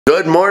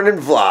Good morning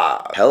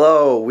vlog.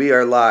 Hello, we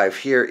are live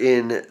here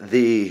in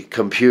the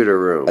computer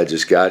room. I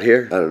just got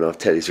here. I don't know if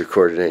Teddy's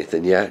recorded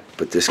anything yet,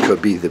 but this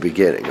could be the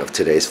beginning of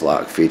today's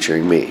vlog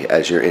featuring me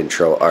as your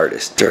intro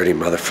artist. Dirty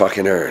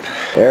motherfucking Ern.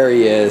 There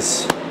he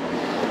is.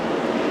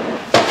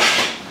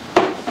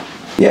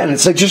 Yeah, and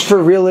it's like just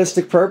for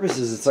realistic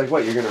purposes. It's like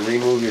what, you're gonna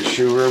remove your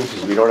shoe room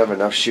because we don't have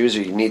enough shoes,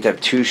 or you need to have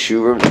 2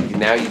 shoe rooms.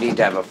 Now you need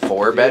to have a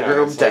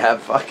 4-bedroom to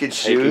have fucking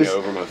shoes.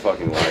 Taking over my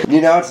fucking life.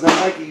 You know, it's not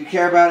like you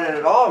care about it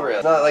at all, really.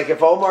 It's not like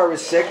if Omar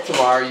was sick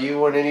tomorrow, you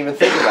wouldn't even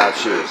think about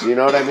shoes. You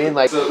know what I mean?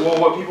 Like, so,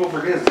 well, what people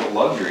forget is it's a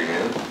luxury,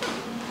 man.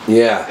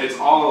 yeah. It's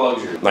all a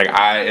luxury. Like,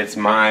 it's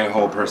my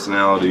whole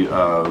personality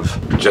of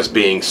just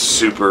being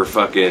super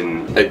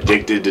fucking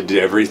addicted to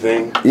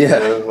everything. Yeah.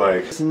 You know?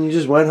 Like, And you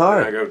just went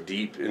hard. I go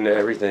deep into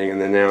everything,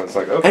 and then now it's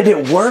like, okay. And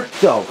it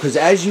worked though, because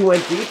as you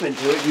went deep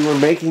into it, you were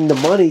making the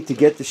money to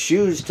get the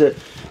shoes to.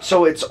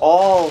 So it's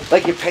all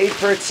like it paid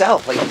for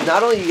itself. Like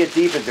not only you get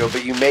deep into it,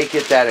 but you make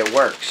it that it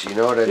works. You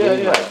know what I mean?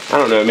 Yeah. Like, I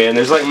don't know, man.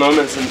 There's like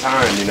moments in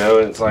time, you know,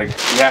 and it's like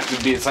you have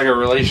to be. It's like a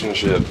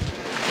relationship,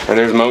 and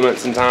there's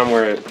moments in time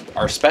where it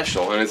are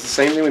special, and it's the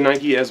same thing with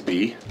Nike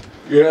SB.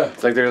 Yeah.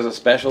 It's like there's a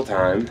special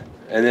time,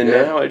 and then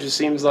now it just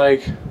seems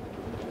like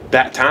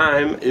that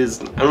time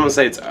is, I don't want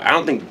to say I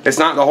don't think, it's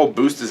not the whole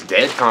boost is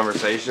dead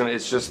conversation,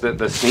 it's just that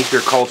the sneaker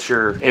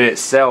culture in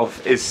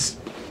itself is,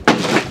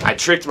 I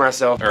tricked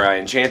myself, or I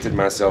enchanted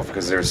myself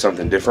because there was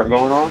something different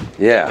going on.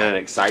 Yeah. And it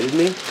excited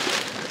me,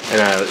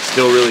 and I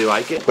still really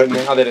like it. But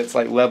now that it's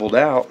like leveled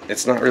out,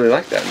 it's not really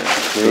like that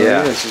now. You know what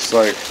I mean? It's just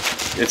like,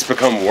 it's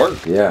become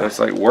work. Yeah. It's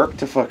like work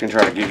to fucking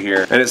try to get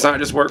here. And it's not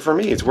just work for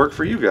me, it's work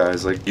for you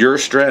guys. Like, you're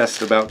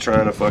stressed about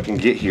trying to fucking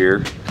get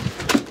here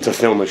to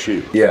film a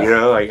shoot. Yeah. You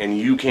know, like, and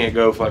you can't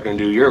go fucking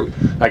do your,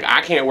 like,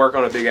 I can't work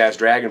on a big ass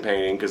dragon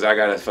painting because I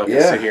gotta fucking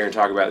sit here and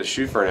talk about the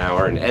shoot for an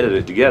hour and edit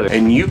it together.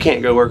 And you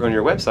can't go work on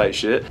your website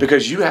shit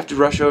because you have to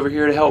rush over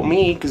here to help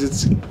me because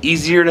it's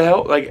easier to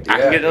help. Like, I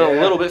can get it done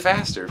a little bit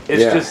faster.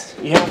 It's just,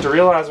 you have to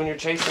realize when you're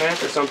chasing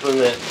after something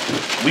that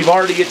we've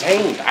already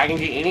attained. I can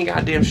get any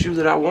goddamn shoe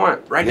that I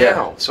want right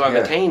now. So I've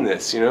attained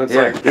this, you know? It's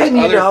like, there's and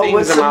you other know, things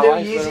when in some my new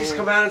life Yeezys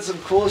come out and some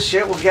cool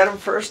shit, we'll get them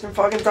first and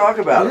fucking talk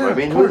about them. I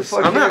mean, who the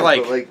fuck I'm not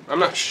cares? like, I'm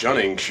not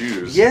shunning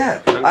shoes.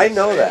 Yeah, I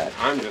know saying, that.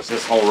 I'm just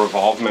this whole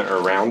revolvement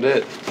around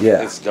it.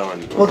 Yeah. It's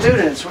done. Well, dude,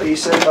 and it's what you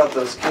said about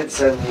those kids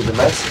sending you the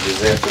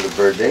messages after the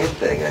Bourdain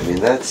thing. I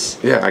mean,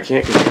 that's... Yeah, I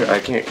can't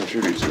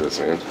contribute to this,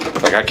 man.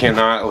 Like, I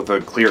cannot, with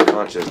a clear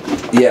conscience.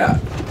 Yeah,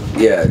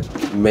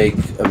 make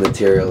a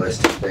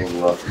materialistic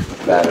thing look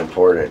that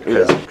important.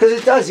 Because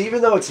it does,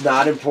 even though it's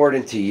not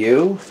important to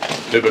you.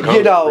 It becomes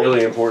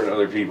really important to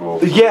other people.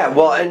 Yeah,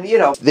 well, and you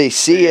know, they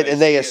see it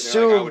and they like,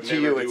 assume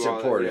to you it's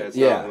important. It's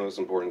not the most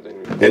important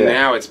thing. And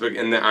now it's,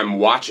 and I'm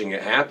watching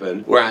it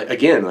happen. Where,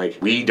 again, like,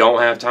 we don't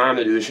have time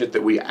to do the shit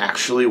that we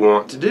actually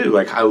want to do.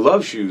 Like, I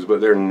love shoes,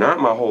 but they're not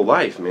my whole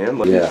life, man.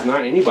 Like, it's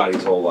not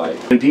anybody's whole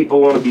life. And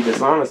people want to be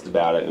dishonest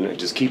about it and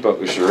just keep up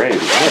with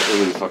charades. I don't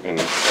really fucking,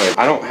 like,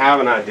 I don't have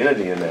an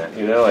identity in that,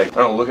 you know? Like,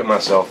 I don't look at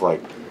myself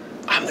like,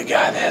 I'm the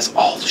guy that has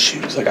all the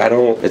shoes. Like, I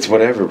don't, it's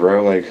whatever,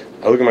 bro. Like,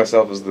 I look at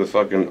myself as the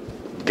fucking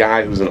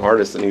guy who's an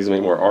artist that needs to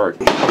make more art.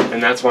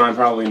 And that's why I'm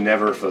probably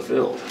never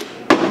fulfilled.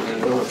 You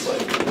know, it's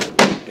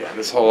like, yeah,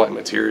 this whole, like,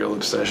 material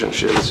obsession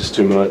shit is just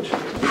too much.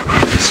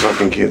 These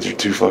fucking kids are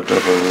too fucked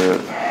up over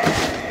it.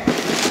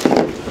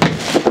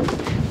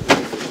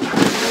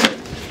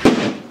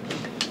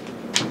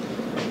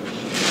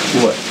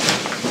 What?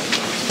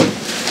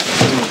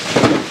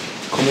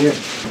 Come here.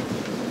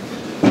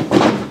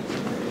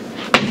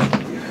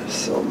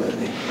 So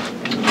many.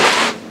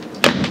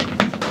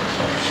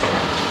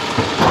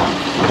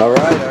 All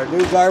right, our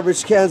new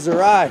garbage cans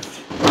arrived.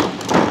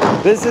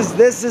 This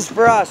is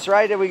for us,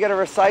 right? And we gotta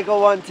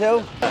recycle one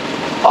too?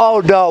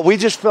 Oh no, we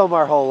just film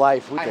our whole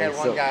life. I had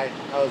one guy,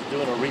 I was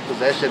doing a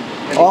repossession.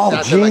 And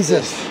oh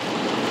Jesus!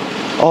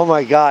 Like oh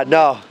my God,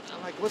 no.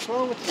 I'm like, what's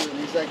wrong with you? And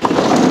he's like,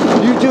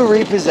 you do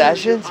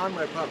repossessions? on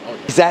my property. Oh,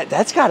 yeah.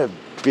 That's gotta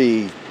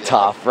be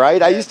tough,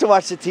 right? I used to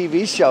watch the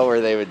TV show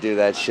where they would do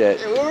that shit.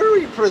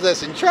 We're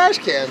repossessing trash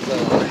cans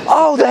though.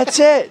 Oh, that's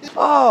it.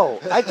 Oh,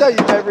 I thought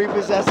you meant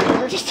repossessing. We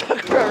were just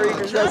talking about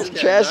repossessing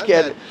trash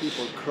cans. I've had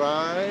people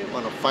cry,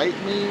 want to fight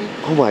me.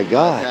 Oh my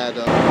God. I've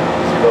had,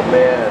 oh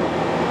man.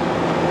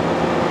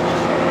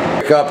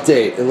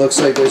 Update. It looks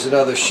like there's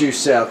another shoe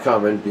sale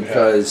coming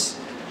because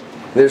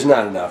there's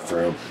not enough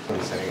room.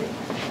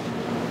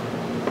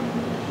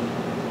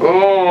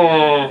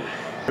 Oh.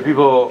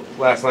 People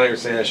last night were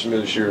saying I should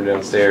move the shoe room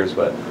downstairs,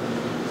 but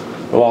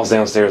the walls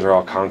downstairs are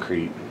all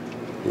concrete.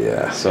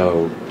 Yeah.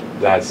 So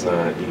that's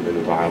not even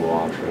a viable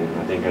option.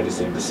 I think I just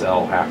need to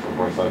sell half of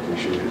my fucking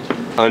shoes.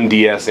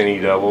 Un-DS any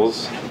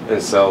doubles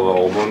and sell the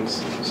old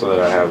ones so that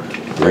I have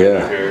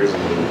pairs.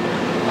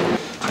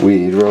 And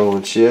weed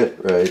rolling shit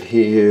right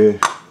here.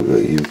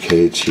 We got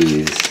UK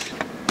cheese.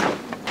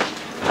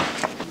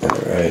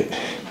 Alright.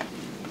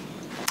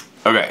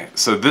 Okay,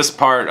 So this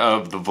part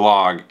of the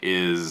vlog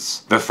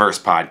is the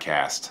first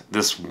podcast.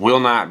 This will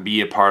not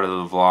be a part of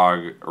the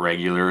vlog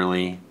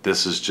regularly.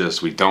 This is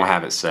just, we don't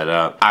have it set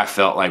up. I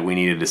felt like we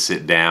needed to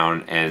sit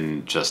down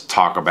and just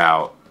talk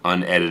about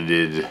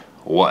unedited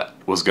what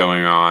was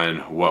going on,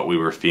 what we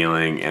were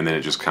feeling, and then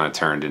it just kind of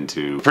turned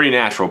into a pretty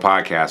natural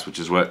podcast, which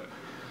is what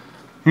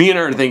me and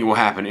Ern think will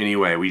happen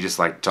anyway. We just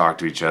like to talk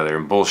to each other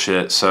and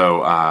bullshit.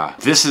 So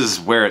this is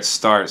where it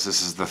starts.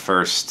 This is the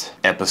first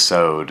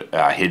episode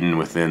hidden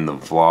within the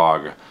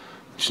vlog,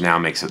 which now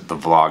makes it the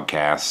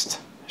vlogcast.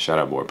 Shout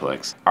out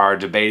Boardplex. Are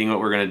debating what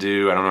we're gonna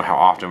do. I don't know how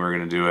often we're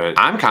gonna do it.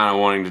 I'm kind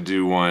of wanting to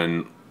do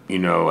one, you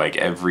know, like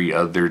every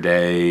other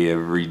day,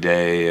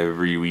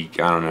 every week.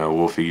 I don't know.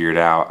 We'll figure it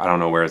out. I don't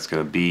know where it's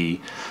gonna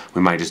be.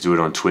 We might just do it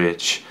on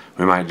Twitch.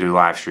 We might do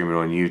live stream it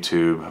on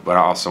YouTube, but I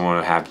also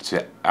want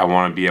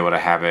to be able to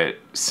have it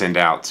send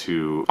out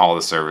to all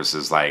the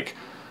services like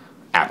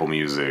Apple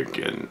Music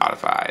and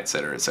Spotify,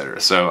 etc.,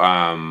 etc. So,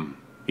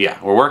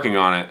 yeah, we're working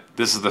on it.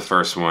 This is the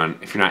first one.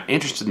 If you're not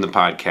interested in the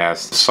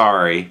podcast,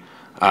 sorry,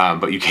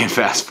 but you can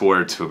fast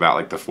forward to about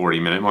like the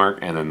 40-minute mark,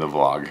 and then the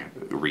vlog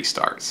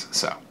restarts.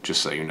 So,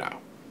 just so you know.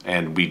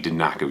 And we did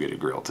not go get a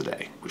grill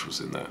today, which was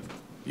in the,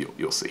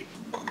 you'll see.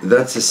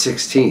 That's the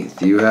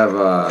 16th. You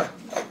have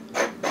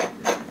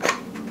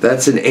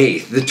that's an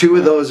eighth. The two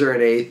of those are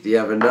an eighth. You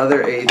have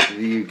another eighth of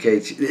the UK.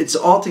 It's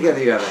all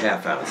together. You have a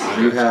half ounce.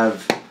 You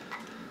have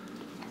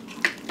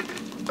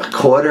a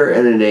quarter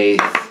and an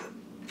eighth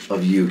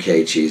of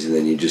UK cheese, and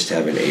then you just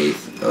have an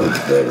eighth of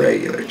the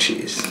regular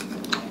cheese.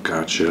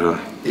 Gotcha.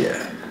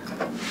 Yeah.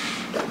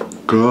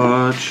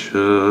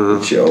 Gotcha.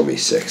 But you owe me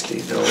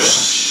 60. No rush.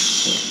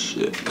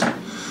 Shit.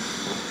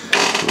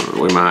 The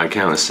way my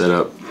account is set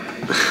up.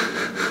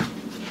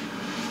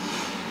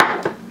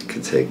 It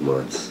could take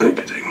months. It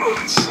could take months.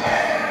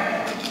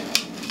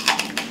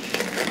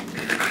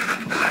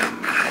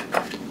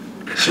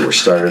 So we're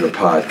starting a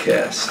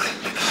podcast.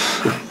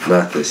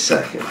 Not this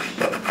second,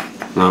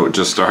 but No, it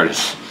just started.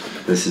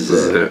 this is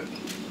it.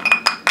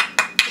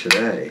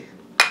 Today.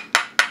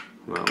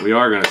 Well, we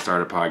are going to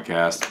start a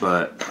podcast,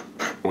 but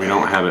we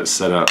don't have it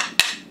set up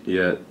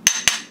yet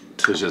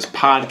to just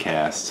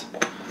podcast.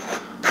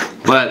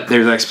 But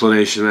there's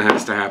explanation that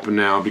has to happen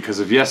now because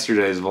of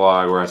yesterday's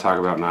vlog where I talk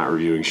about not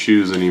reviewing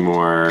shoes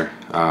anymore.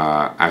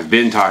 I've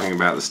been talking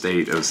about the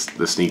state of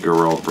the sneaker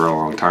world for a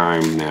long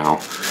time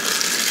now.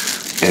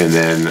 And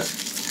then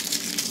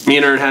me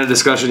and Ern had a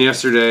discussion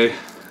yesterday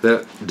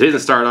that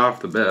didn't start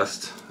off the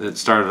best. It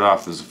started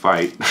off as a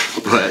fight.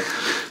 But,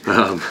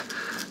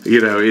 you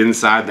know,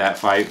 inside that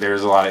fight,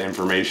 there's a lot of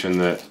information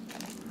that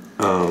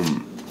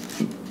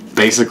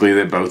basically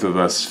that both of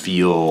us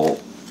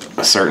feel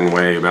a certain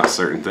way about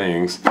certain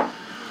things,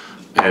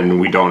 and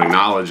we don't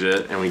acknowledge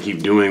it, and we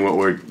keep doing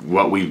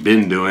what we've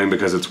been doing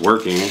because it's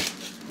working,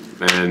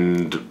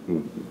 and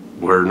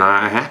we're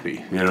not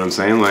happy. You know what I'm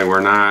saying? Like,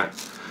 we're not.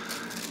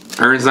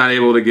 Ern's not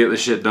able to get the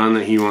shit done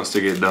that he wants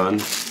to get done.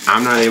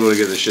 I'm not able to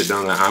get the shit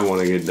done that I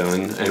want to get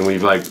done, and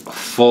we've like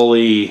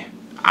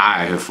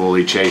I have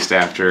fully chased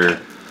after,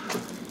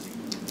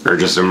 or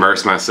just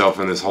immersed myself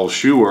in this whole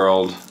shoe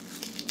world,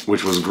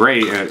 which was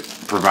great, and it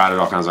provided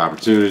all kinds of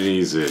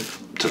opportunities. It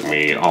took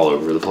me all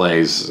over the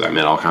place. I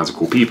met all kinds of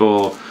cool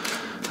people.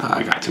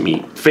 I got to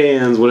meet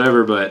fans,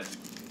 whatever. But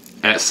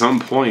at some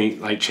point,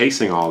 like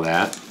chasing all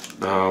that,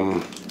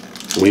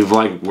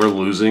 we're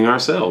losing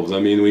ourselves. I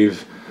mean,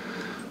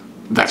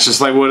 that's just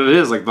like what it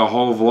is. Like the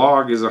whole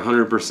vlog is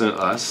 100%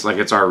 us. Like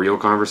it's our real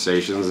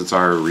conversations. It's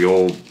our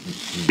real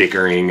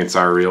bickering. It's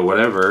our real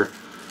whatever.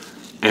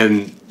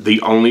 And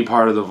the only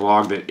part of the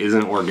vlog that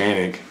isn't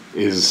organic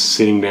is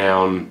sitting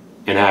down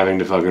and having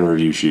to fucking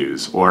review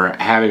shoes, or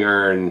having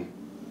Ern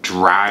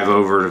drive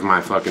over to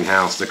my fucking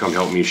house to come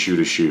help me shoot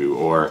a shoe,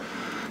 or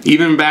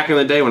even back in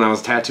the day when I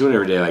was tattooing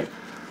every day, like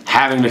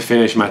having to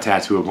finish my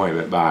tattoo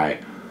appointment by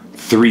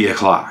 3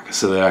 o'clock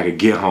so that I could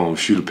get home,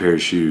 shoot a pair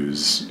of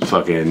shoes,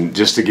 fucking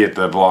just to get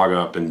the vlog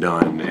up and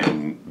done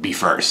and be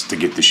first to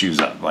get the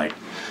shoes up. Like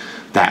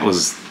that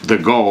was the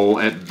goal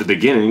at the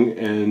beginning,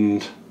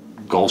 and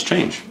goals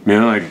change. You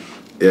know, like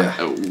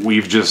Yeah.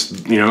 we've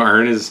just, you know,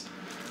 Ern is.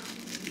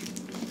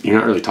 You're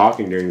not really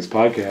talking during this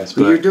podcast,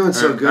 but you're doing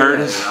so good.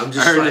 Ern I'm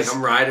just like,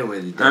 I'm riding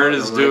with you. Ern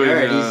is doing.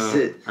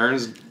 Ern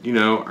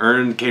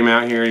Ern came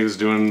out here. He was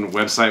doing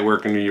website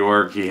work in New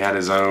York. He had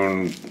his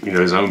own,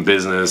 his own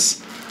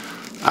business.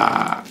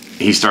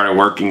 He started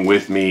working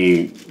with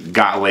me.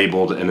 Got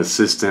labeled an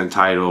assistant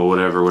title,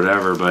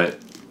 whatever. But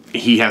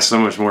he has so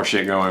much more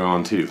shit going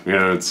on too.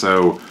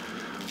 So.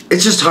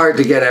 It's just hard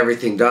to get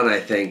everything done, I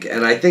think.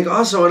 And I think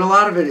also, and a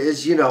lot of it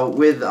is,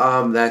 with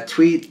that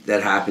tweet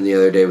that happened the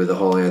other day with the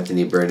whole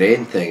Anthony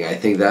Bourdain thing, I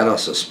think that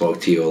also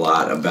spoke to you a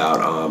lot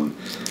about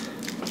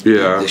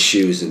the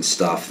shoes and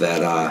stuff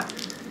that, a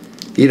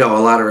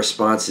lot of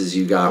responses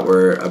you got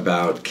were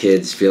about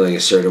kids feeling a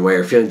certain way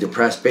or feeling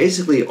depressed.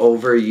 Basically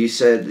over, you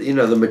said,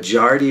 the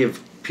majority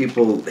of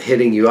people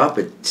hitting you up,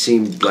 it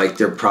seemed like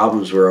their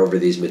problems were over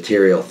these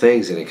material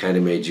things, and it kind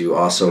of made you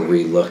also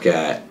relook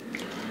at...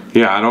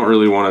 Yeah, I don't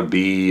really want to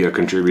be a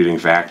contributing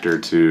factor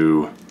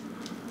to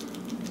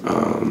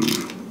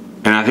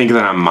And I think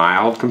that I'm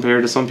mild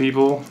compared to some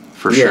people,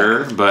 for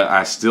sure, but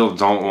I still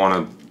don't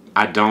want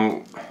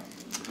to,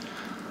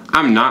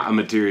 I'm not a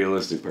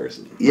materialistic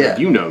person. Yeah. Like,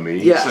 you know me.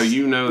 Yes. So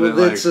you know well,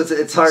 that, like...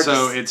 It's hard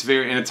so it's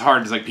very... And it's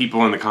hard, like,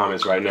 people in the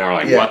comments right now are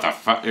like, what the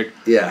fuck?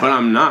 Yeah. But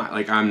I'm not.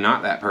 Like, I'm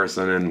not that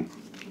person, and...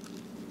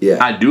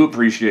 Yeah. I do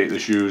appreciate the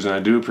shoes, and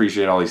I do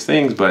appreciate all these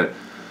things, but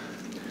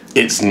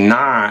it's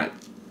not...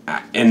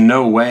 In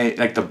no way...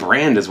 Like, the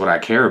brand is what I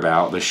care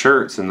about. The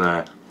shirts and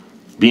the...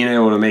 Being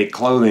able to make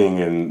clothing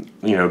and,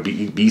 you know,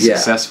 be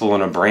successful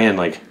in a brand.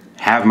 Like,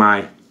 have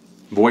my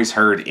voice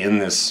heard in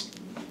this...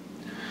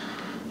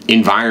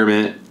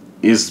 environment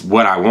is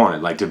what I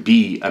wanted, like to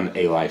be an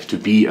A-Life, to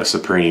be a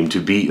Supreme, to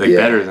be like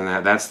better than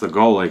that. That's the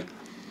goal, like,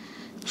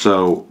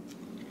 so,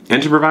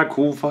 and to provide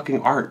cool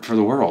fucking art for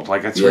the world.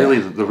 Like, that's really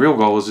the real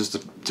goal, is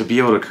just to be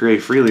able to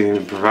create freely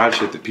and provide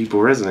shit that people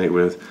resonate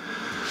with.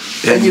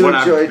 And you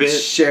enjoyed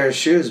sharing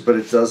shoes, but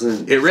it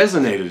doesn't... It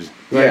resonated.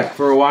 Like,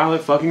 for a while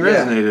it fucking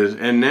resonated.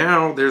 And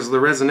now there's the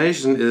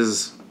resonation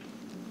is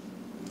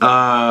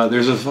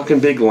there's a fucking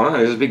big line,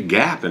 there's a big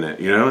gap in it,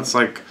 you know? It's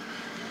like,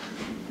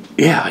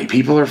 yeah, like,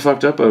 people are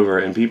fucked up over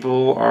it, and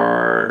people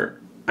are...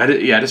 I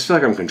just feel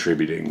like I'm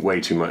contributing way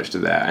too much to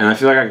that. And I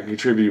feel like I can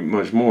contribute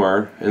much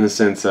more in the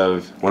sense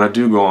of when I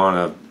do go on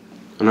a...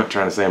 I'm not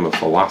trying to say I'm a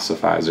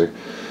philosophizer,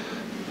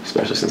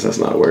 especially since that's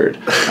not a word.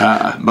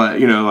 But,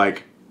 you know,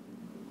 like,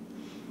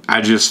 I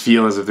just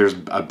feel as if there's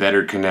a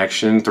better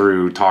connection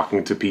through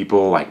talking to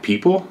people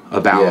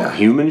about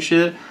human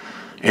shit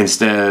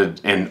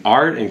instead, and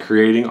art and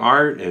creating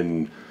art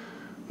and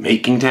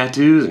making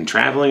tattoos and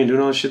traveling and doing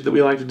all the shit that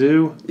we like to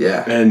do.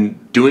 Yeah.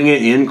 And doing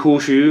it in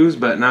cool shoes,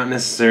 but not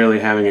necessarily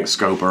having it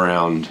scope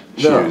around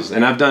shoes.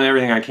 And I've done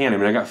everything I can. I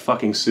mean, I got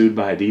fucking sued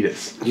by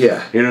Adidas.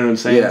 Yeah. You know what I'm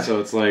saying? Yeah. So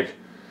it's like...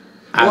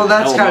 Well,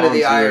 that's kind of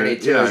the irony,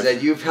 too, is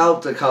that you've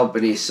helped a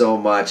company so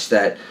much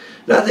that...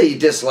 Not that you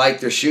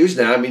dislike their shoes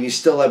now. I mean, you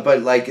still have...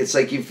 But, like, it's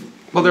like you've...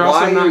 Well, they're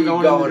also not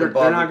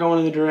they're not going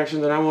in the direction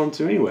that I want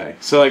them to anyway.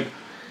 So, like,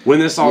 when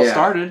this all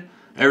started...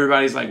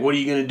 Everybody's like, what are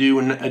you going to do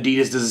when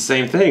Adidas does the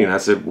same thing? And I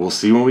said, we'll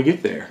see when we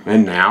get there.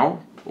 And now,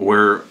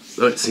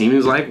 it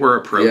seems like we're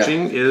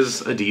approaching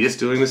is Adidas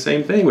doing the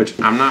same thing, which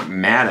I'm not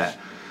mad at.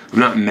 I'm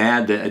not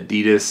mad that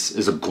Adidas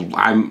is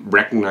I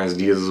recognize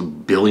Adidas as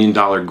 $1 billion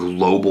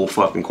global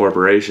fucking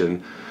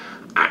corporation.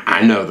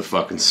 I know the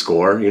fucking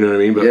score, you know what I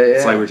mean? But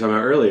it's like we were talking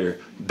about earlier.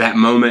 That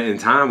moment in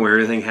time where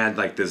everything had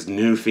like this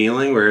new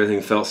feeling, where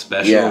everything felt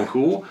special and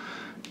cool.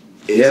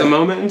 It's a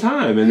moment in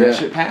time, and that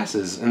shit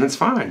passes, and it's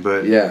fine.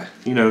 But,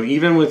 you know,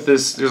 even with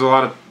this, there's a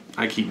lot of...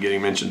 I keep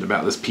getting mentioned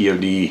about this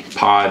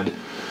pod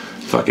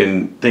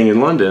fucking thing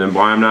in London and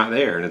why I'm not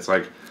there. And it's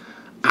like,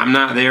 I'm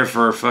not there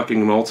for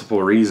fucking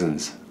multiple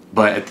reasons.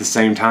 But at the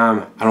same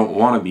time, I don't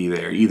want to be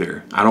there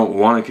either. I don't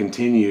want to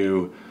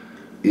continue...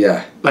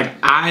 Yeah. Like,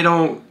 I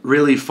don't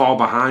really fall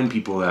behind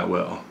people that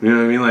well. You know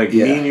what I mean? Like,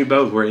 me and you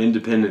both, we're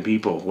independent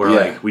people. We're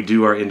like, we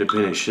do our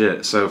independent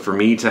shit. So for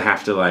me to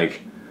have to,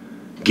 like...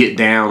 get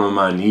down on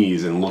my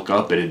knees and look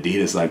up at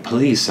Adidas like,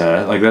 please,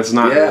 sir. Like, that's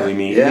not really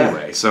me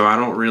anyway. So I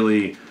don't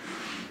really...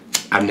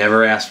 I've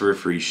never asked for a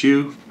free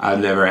shoe. I've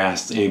never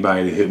asked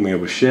anybody to hit me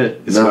up with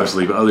shit. It's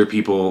mostly other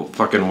people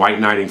fucking white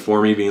knighting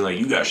for me, being like,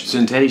 you guys should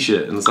send Teddy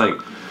shit. And it's like,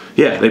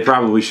 yeah, they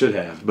probably should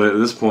have. But at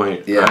this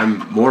point,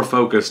 I'm more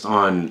focused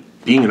on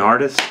being an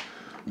artist,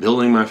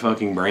 building my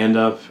fucking brand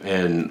up,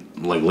 and,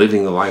 like,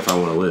 living the life I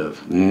want to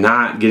live.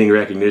 Not getting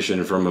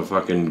recognition from a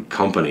fucking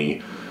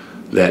company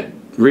that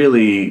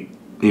really...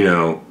 You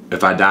know,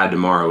 if I died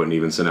tomorrow, I wouldn't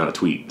even send out a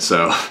tweet.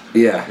 So,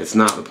 it's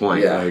not the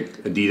point.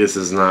 Like, Adidas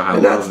is not...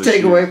 And not to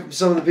take away from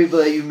some of the people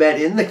that you met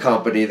in the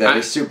company that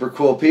are super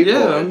cool people.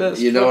 Yeah, I met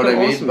you know what I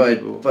mean?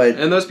 Awesome but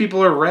and those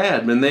people are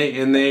rad, and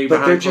they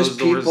but they're just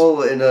people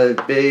doors, in a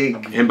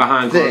big and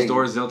behind closed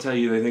doors, they'll tell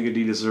you they think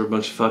Adidas are a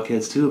bunch of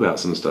fuckheads too about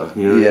some stuff.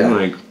 You know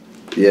what I mean? Like,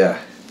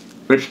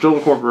 it's still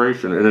a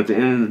corporation, and at the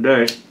end of the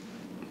day,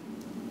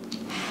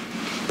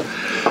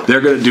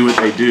 they're going to do what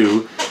they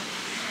do.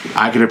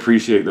 I can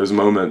appreciate those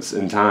moments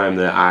in time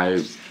that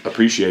I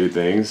appreciated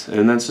things,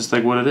 and that's just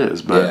like what it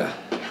is. But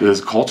this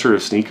culture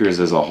of sneakers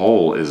as a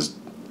whole is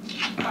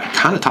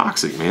kind of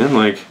toxic, man.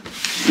 Like,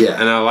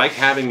 and I like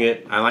having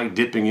it. I like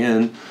dipping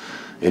in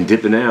and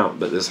dipping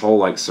out. But this whole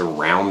like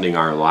surrounding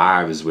our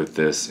lives with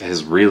this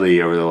has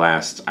really, over the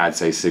last, I'd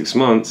say, 6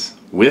 months,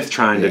 with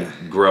trying to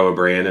grow a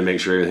brand and make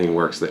sure everything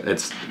works.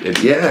 It's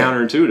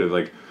counterintuitive.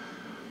 Like,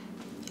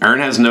 Ern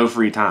has no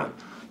free time.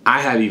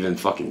 I have even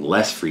fucking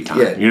less free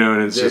time, you know,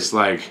 and it's just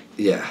like,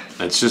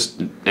 it's just,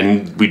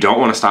 and we don't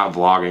want to stop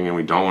vlogging and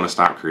we don't want to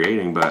stop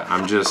creating, but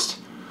I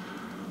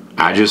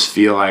just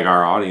feel like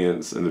our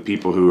audience and the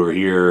people who are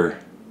here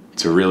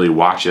to really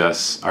watch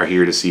us are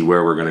here to see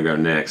where we're going to go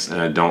next, and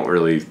I don't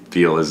really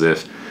feel as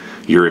if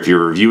if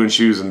you're reviewing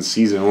shoes in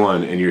season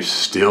 1 and you're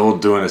still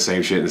doing the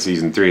same shit in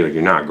season 3, like,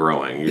 you're not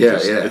growing. You're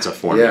it's a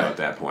formula at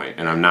that point,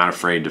 and I'm not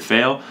afraid to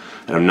fail.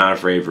 And I'm not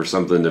afraid for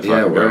something to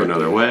fucking go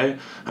another way.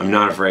 I'm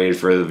not afraid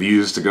for the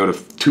views to go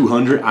to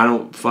 200. I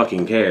don't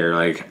fucking care.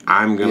 Like,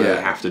 I'm going to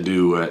have to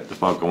do what the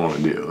fuck I want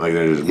to do. Like,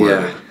 that is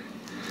word.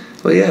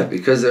 Well, yeah,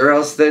 because or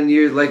else then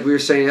you're like we were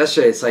saying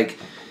yesterday. It's like,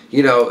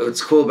 you know,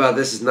 what's cool about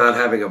this is not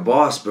having a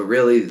boss, but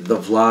really the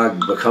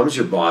vlog becomes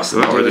your boss.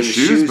 Or the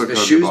shoes become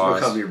your boss.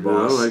 Become your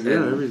boss. You know, like,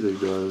 yeah, everything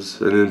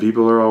does. And then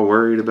people are all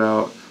worried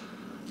about,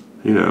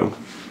 you know.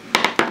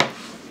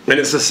 And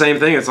it's the same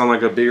thing. It's on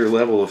like a bigger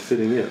level of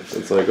fitting in.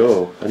 It's like,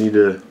 oh, I need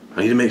to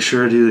make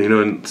sure I do, you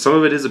know. And some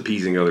of it is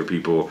appeasing other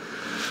people,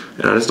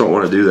 and I just don't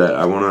want to do that.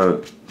 I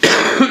want to.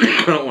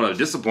 I don't want to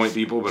disappoint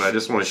people, but I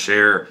just want to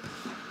share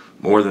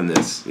more than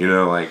this, you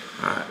know. Like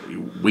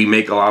we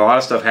make a lot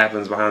of stuff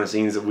happens behind the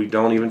scenes that we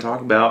don't even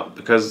talk about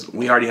because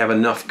we already have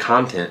enough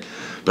content.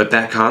 But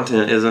that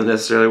content isn't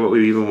necessarily what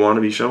we even want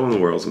to be showing the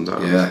world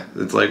sometimes. Yeah.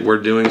 It's like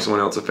we're doing someone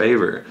else a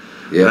favor.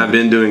 Yeah. And I've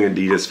been doing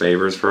Adidas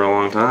favors for a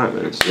long time.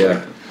 And it's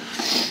like,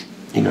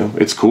 you know,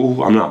 it's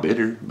cool. I'm not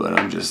bitter, but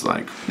I'm just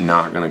like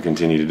not going to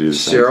continue to do the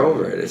same. You're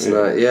over it. It's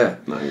not,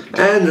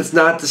 and it's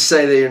not to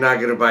say that you're not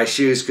going to buy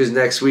shoes because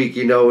next week,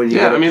 you know, when you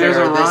get a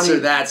pair of this or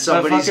that,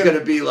 somebody's going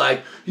to be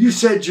like, you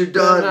said you're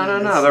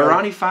done. No. The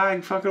Ronnie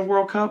Feig fucking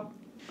World Cup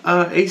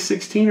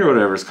A16 or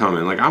whatever is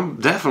coming. Like, I'm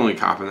definitely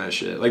copping that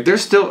shit. Like,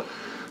 there's still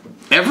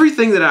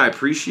everything that I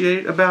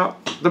appreciate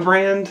about the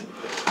brand,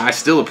 I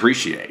still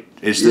appreciate.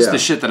 It's just the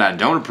shit that I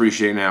don't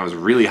appreciate now is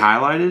really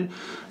highlighted.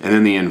 And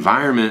then the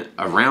environment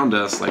around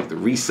us, like the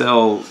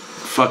resale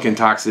fucking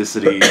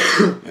toxicity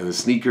and the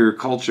sneaker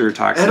culture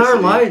toxicity. And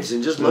our lives,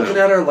 and just looking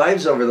at our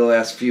lives over the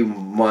last few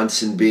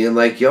months and being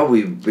like, yo,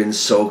 we've been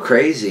so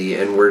crazy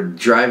and we're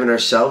driving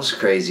ourselves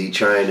crazy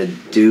trying to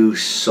do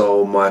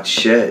so much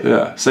shit.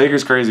 Yeah,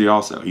 Sager's crazy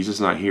also. He's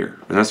just not here.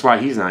 And that's why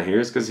he's not here,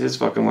 is because his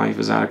fucking life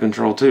is out of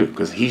control too.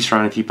 Because he's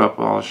trying to keep up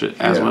with all the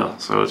shit as well.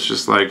 So it's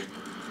just like,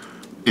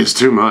 it's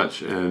too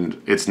much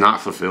and it's not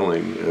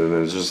fulfilling,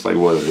 and it's just like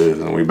what it is,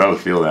 and we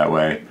both feel that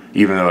way,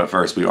 even though at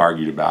first we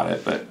argued about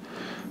it. But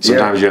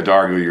sometimes you have to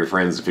argue with your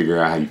friends to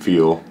figure out how you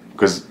feel,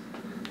 because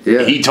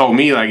he told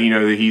me, like, you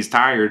know, that he's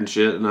tired and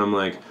shit, and I'm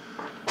like,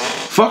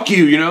 fuck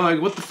you, you know, like,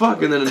 what the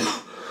fuck? And then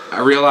I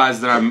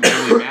realized that I'm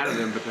only mad at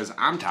him because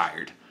I'm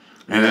tired.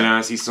 And then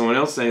I see someone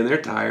else saying they're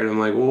tired. I'm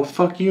like, well,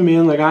 fuck you,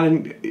 man. Like, I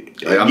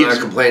didn't... Like, I'm not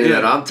complaining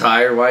that I'm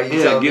tired. Why are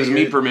you telling me? It gives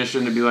me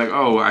permission to be like,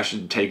 oh, I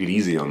should take it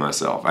easy on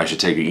myself. I should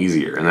take it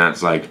easier. And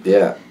that's like...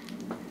 Yeah.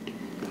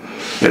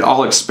 It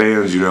all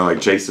expands, you know,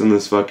 like chasing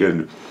this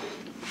fucking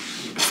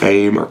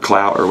fame or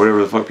clout or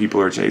whatever the fuck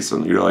people are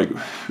chasing. You're like,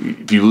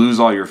 if you lose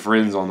all your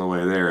friends on the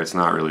way there, it's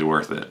not really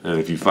worth it. And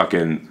if you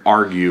fucking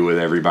argue with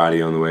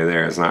everybody on the way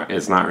there, it's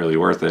not really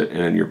worth it.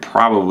 And you're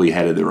probably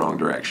headed the wrong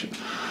direction.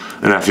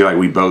 And I feel like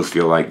we both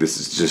feel like this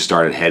has just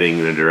started heading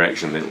in a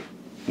direction that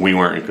we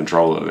weren't in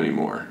control of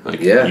anymore.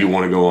 Like, you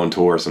want to go on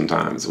tour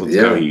sometimes. Let's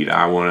go eat.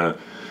 I want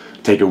to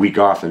take a week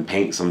off and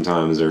paint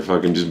sometimes, or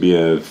fucking just be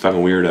a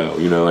fucking weirdo,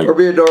 you know? Like, or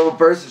be a normal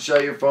person,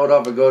 shut your phone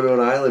off and go to an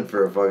island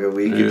for a fucking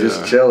week and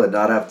just chill and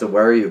not have to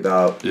worry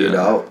about, you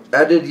know?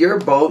 And in your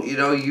boat, you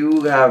know,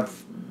 you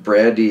have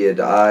Brandy and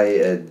I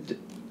and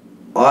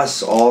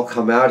us all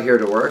come out here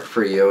to work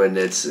for you, and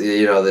it's,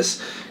 you know,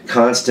 this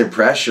constant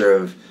pressure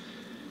of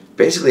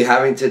basically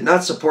having to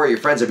not support your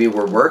friends. I mean,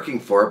 we're working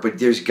for it, but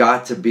there's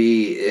got to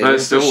be an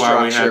That's still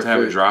why we have to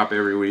have a drop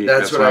every week.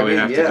 That's why we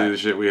have to do the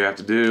shit we have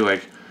to do.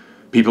 Like,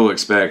 people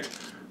expect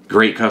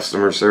great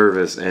customer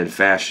service and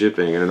fast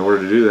shipping, and in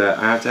order to do that,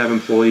 I have to have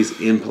employees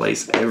in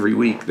place every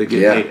week that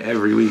get paid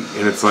every week,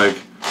 and it's like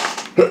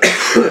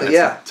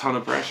a ton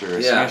of pressure,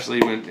 especially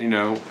when, you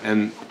know,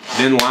 and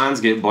then lines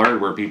get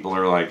blurred where people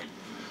are like,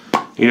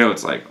 you know,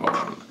 it's like,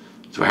 oh,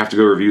 do I have to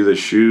go review the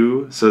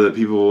shoe so that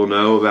people will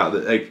know about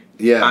the, like,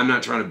 I'm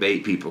not trying to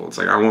bait people. It's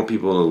like, I want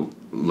people to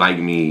like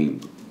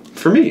me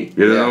for me.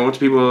 You know, I want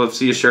people to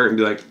see a shirt and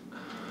be like,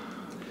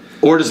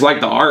 or just like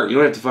the art. You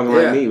don't have to fucking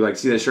like me. Like,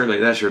 see that shirt, like,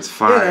 that shirt's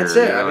fire. Yeah, that's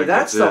it. You know, I mean,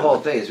 that's the whole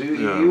thing. Is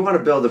you want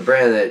to build a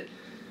brand that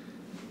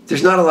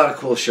there's not a lot of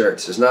cool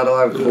shirts. There's not a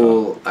lot of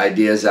cool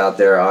ideas out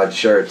there, odd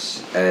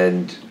shirts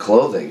and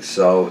clothing.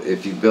 So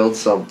if you build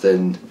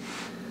something,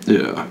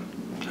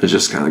 it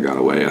just kind of got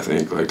away. I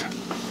think like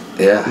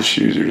the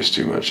shoes are just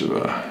too much of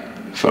a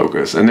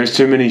focus, and there's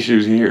too many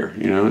shoes here,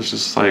 you know. It's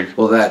just like,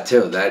 well, that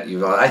too, that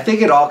I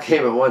think it all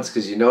came at once,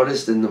 because you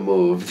noticed in the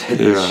move that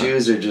the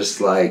shoes are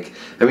just like,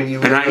 I mean,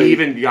 you, and I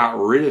even got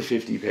rid of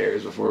 50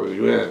 pairs before we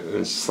went, and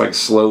it's just like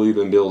slowly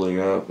been building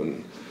up,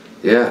 and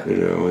you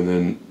know, and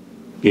then,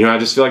 you know, I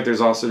just feel like there's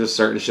also just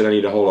certain shit I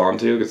need to hold on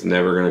to because it's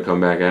never going to come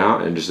back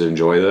out, and just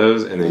enjoy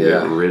those, and then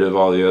get rid of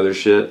all the other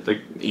shit.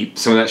 Like,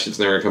 some of that shit's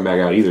never going to come back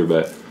out either,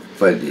 but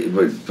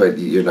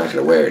you're not going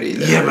to wear it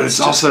either. Yeah, but it's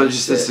also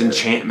just this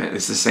enchantment.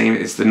 It's the same.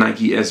 It's the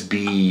Nike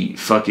SB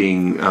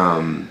fucking.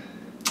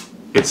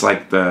 It's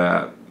like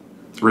the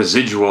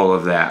residual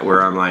of that,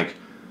 where I'm like,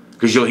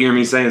 because you'll hear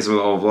me saying some of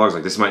the old vlogs,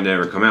 like, this might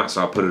never come out, so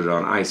I'll put it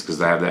on ice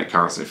because I have that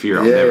constant fear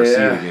I'll never see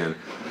it again.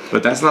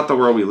 But that's not the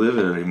world we live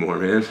in anymore,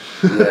 man.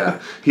 Yeah.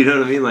 You know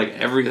what I mean? Like,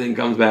 everything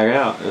comes back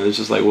out, and it's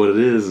just like what it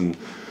is. And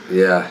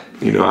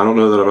you know, I don't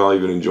know that I'll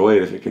even enjoy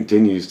it if it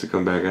continues to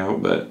come back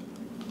out, but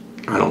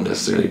I don't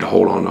necessarily need to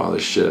hold on to all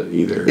this shit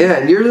either. Yeah,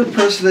 and you're the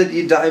person that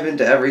you dive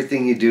into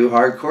everything you do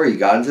hardcore. You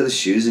got into the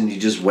shoes and you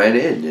just went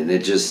in, and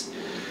it just,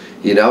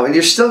 You know, and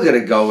you're still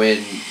gonna go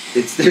in.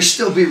 There's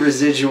still be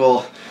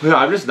residual. Yeah,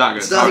 I'm just not gonna.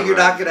 It's not like you're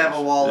not gonna have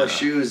a wall of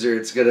shoes, or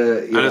it's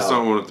gonna. I just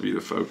don't want it to be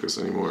the focus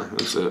anymore.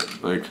 That's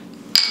it. Like,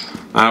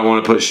 I don't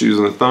want to put shoes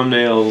on the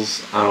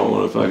thumbnails. I don't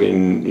want to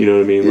fucking. You know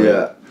what I mean? Like,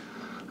 yeah.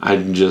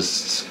 I'm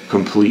just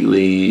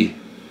completely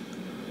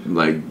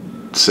like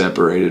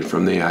separated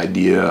from the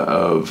idea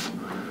of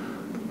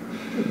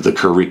the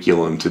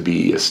curriculum to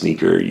be a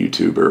sneaker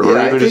YouTuber, or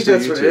I even think just a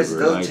that's YouTuber. what it is. It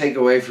doesn't like, take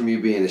away from you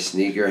being a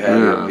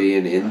sneakerhead or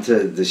being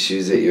into the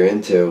shoes that you're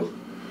into.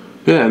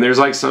 Yeah, and there's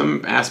like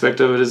some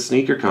aspect of it is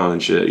sneaker con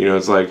and shit. You know,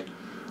 it's like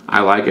I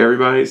like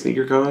everybody at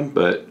sneaker con,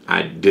 but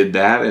I did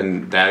that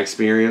and that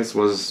experience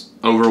was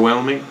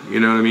overwhelming.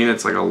 You know what I mean?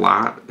 It's like a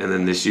lot. And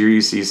then this year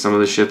you see some of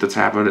the shit that's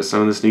happened at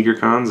some of the sneaker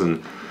cons,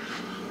 and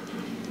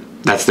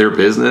that's their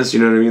business. You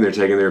know what I mean? They're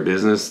taking their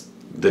business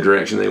the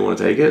direction they want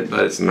to take it,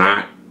 but it's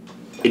not.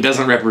 It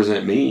doesn't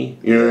represent me.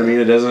 You know what I mean?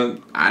 It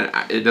doesn't.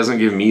 It doesn't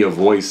give me a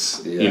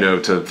voice. You know,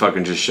 to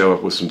fucking just show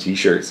up with some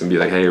t-shirts and be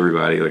like, "Hey,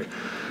 everybody!" Like,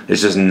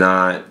 it's just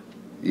not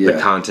the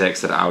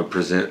context that I would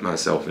present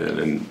myself in.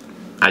 And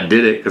I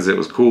did it because it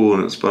was cool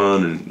and it was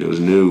fun and it was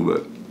new.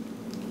 But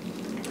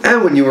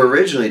and when you were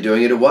originally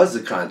doing it, it was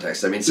the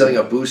context. I mean, selling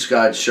a Boost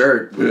God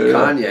shirt with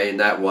Kanye, and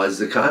that was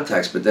the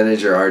context. But then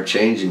as your art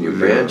changed and your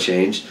brand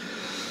changed,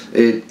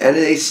 and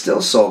they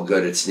still sold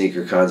good at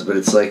sneaker cons. But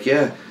it's like,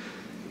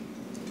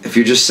 if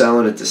you're just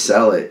selling it to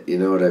sell it, you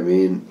know what I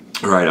mean?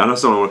 Right. I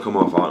just don't want to come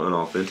off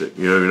unauthentic.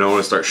 You know what I mean? I don't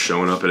want to start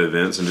showing up at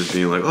events and just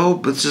being like, oh,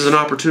 but this is an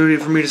opportunity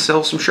for me to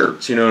sell some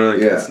shirts. You know, like,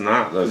 it's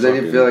not. Because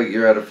then you feel like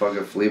you're at a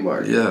fucking flea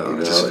market. Yeah, you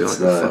know? I just feel like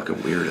a fucking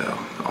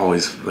weirdo.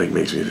 Always like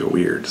makes me feel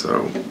weird.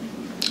 So,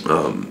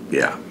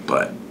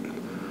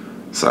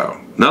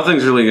 so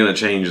nothing's really gonna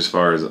change as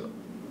far as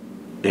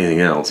anything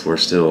else.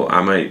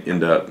 I might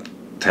end up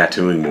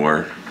tattooing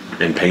more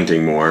and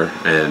painting more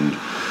and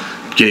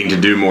getting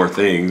to do more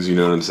things. You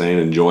know what I'm saying?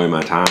 Enjoy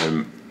my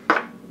time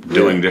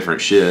doing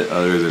different shit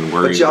other than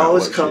worrying. But you about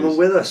always what coming shoes.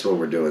 with us when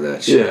we're doing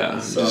that shit. Yeah,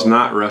 just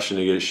not rushing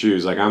to get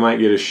shoes. Like I might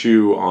get a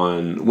shoe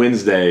on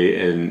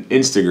Wednesday and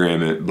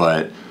Instagram it,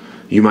 but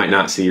you might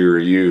not see a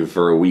review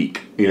for a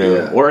week, you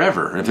know, or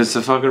ever. If it's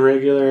a fucking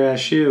regular ass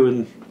shoe,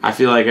 and I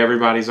feel like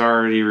everybody's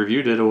already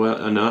reviewed it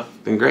enough,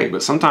 then great.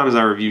 But sometimes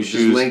I review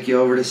shoes. Just link you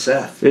over to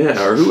Seth.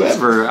 Yeah, or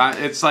whoever.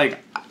 It's like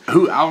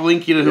I'll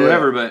link you to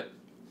whoever, but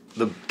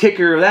the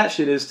kicker of that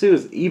shit is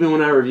even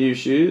when I review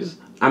shoes,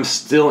 I'm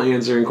still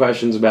answering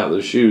questions about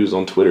those shoes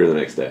on Twitter the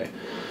next day.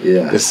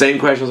 Yeah. The same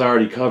questions I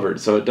already covered.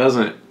 So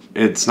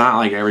it's not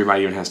like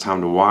everybody even has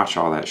time to watch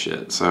all that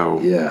shit. So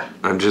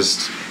I'm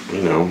just,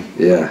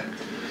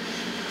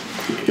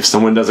 if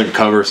someone doesn't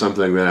cover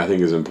something that I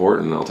think is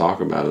important, I'll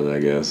talk about it, I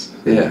guess.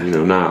 Yeah. You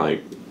know, not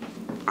like,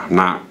 I'm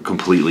not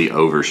completely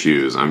over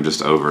shoes. I'm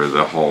just over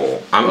the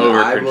whole.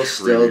 I will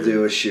still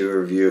do a shoe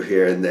review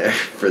here and there.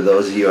 For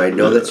those of you, I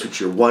know that's what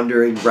you're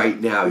wondering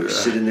right now. You're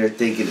sitting there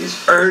thinking,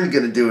 is Ern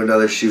going to do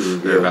another shoe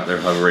review?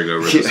 They're hovering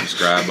over the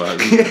subscribe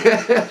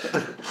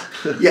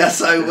button.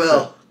 Yes, I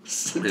will.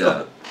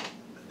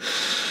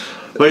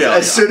 But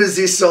as soon as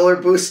these solar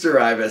boosts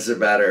arrive, as a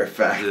matter of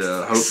fact.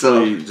 Yeah,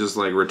 hopefully just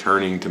like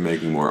returning to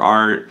making more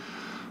art,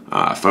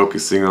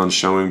 focusing on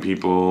showing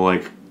people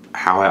like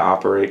how I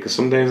operate, because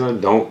some days I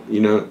don't, we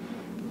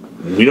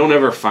don't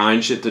ever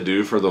find shit to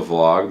do for the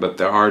vlog, but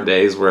there are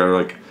days where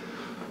like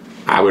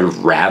I would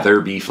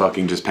rather be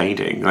fucking just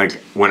painting. Like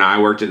when I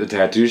worked at the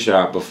tattoo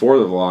shop before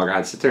the vlog,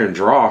 I'd sit there and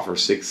draw for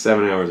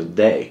 6-7 hours a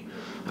day.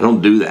 I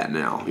don't do that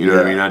now. You know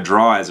what I mean? I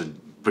draw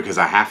because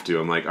I have to.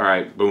 I'm like, all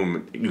right,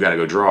 boom, you gotta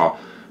go draw.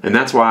 And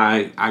that's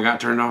why I got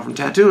turned off from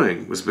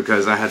tattooing, was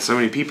because I had so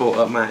many people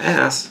up my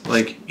ass,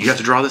 like, you have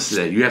to draw this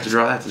today, you have to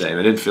draw that today. And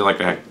I didn't feel like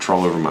I had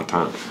control over my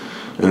time.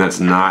 And that's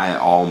not at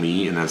all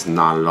me, and that's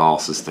not at all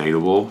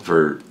sustainable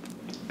for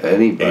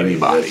anybody.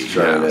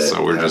 Trying to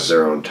so we're have just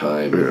their own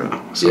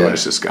time. So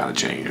it's just got to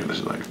change.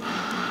 It's like,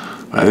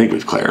 I think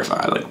we've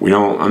clarified. Like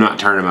I'm not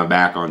turning my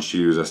back on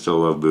shoes. I still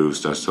love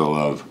Boost. I still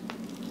love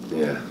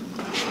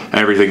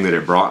everything that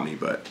it brought me.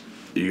 But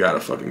you got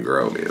to fucking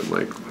grow, man.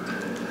 Like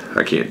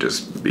I can't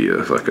just be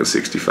a fucking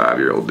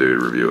 65-year-old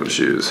dude reviewing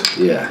shoes.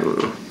 Yeah.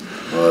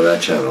 Well,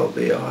 that channel will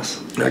be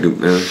awesome. Probably will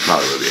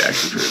be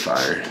actually pretty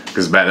fire.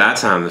 Because by that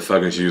time, the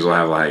fucking shoes will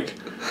have like,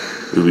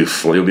 you'll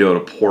be able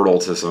to portal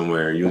to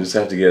somewhere. You'll just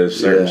have to get a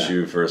certain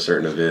shoe for a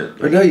certain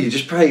event. Or no, you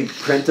just probably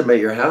print them at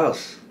your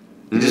house.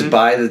 You just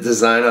buy the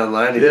design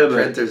online and the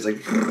printer's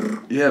like...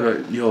 Yeah,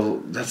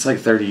 but that's like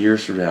 30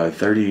 years from now. Like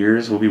 30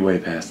 years, we'll be way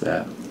past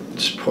that.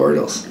 Just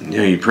portals.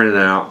 Yeah, you print it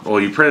out. Well,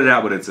 you print it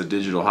out, but it's a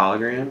digital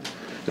hologram.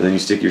 And then you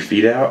stick your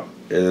feet out,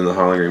 and then the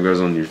hologram goes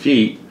on your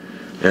feet.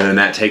 And then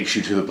that takes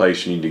you to the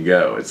place you need to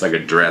go. It's like a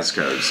dress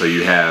code. So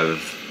you have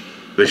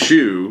the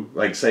shoe,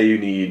 like say you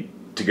need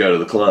to go to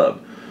the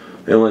club.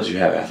 They don't let you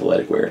have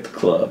athletic wear at the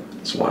club.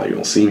 That's why you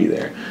don't see me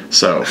there.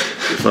 So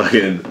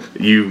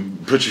you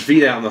put your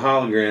feet out in the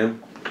hologram,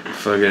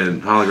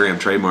 fucking hologram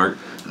trademark.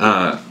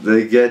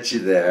 They get you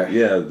there.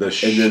 Yeah, and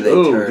then they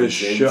turn the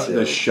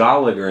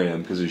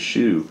shologram, because it's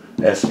shoe,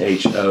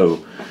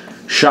 SHO,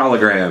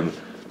 shologram.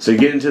 So you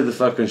get into the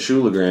fucking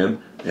shoelogram,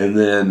 and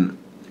then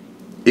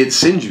it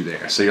sends you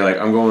there. So you're like,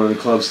 I'm going to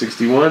Club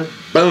 61.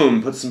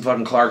 Boom, put some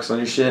fucking Clarks on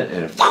your shit,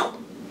 and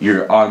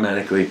you're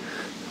automatically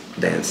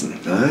dancing.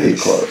 Nice. In the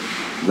club.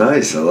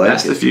 Nice, I like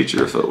That's it. the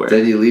future of footwear.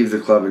 Then you leave the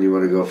club and you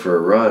want to go for a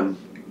run.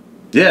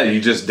 Yeah,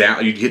 you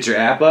get your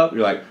app up,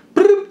 you're like,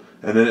 boop,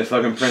 and then it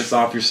fucking prints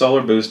off your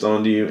solar boost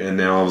onto you, and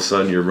now all of a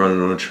sudden you're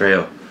running on a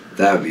trail.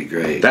 That would be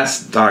great.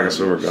 That's where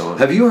we're going.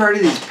 Have you heard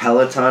of these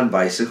Peloton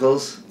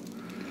bicycles?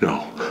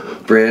 No.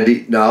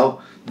 Brandy,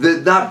 no.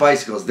 They're not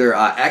bicycles, they're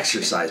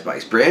exercise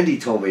bikes. Brandy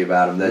told me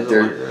about them, that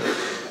they're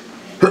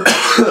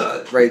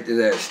right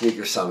there,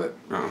 Sneaker Summit.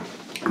 Oh.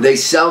 They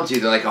sell to you,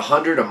 they're like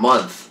 $100 a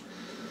month,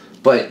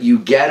 but you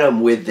get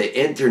them with the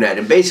internet,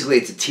 and basically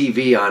it's a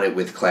TV on it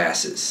with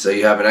classes. So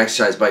you have an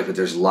exercise bike, but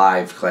there's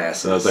live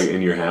classes. So it's like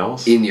in your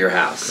house? In your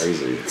house.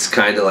 Crazy. It's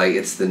kind of like,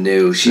 it's the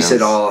new, she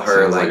said all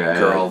her like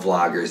girl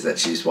vloggers that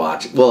she's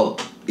watching. Well,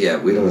 yeah,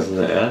 we don't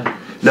know.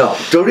 No,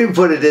 don't even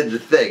put it in the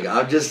thing.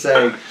 I'm just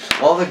saying,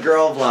 all the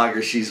girl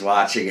vloggers she's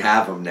watching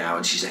have them now,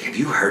 and she's like, have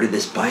you heard of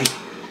this bike?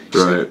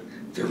 She's Right.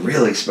 like, they're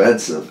really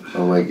expensive.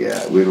 I'm like,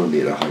 yeah, we don't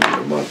need a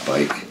 $100 a month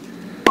bike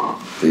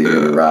that you're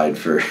going to ride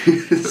for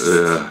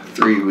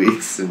 3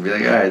 weeks and be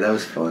like, all right, that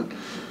was fun.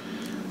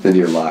 Then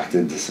you're locked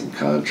into some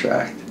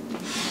contract.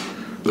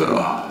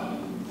 Ugh.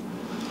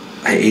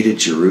 I ate at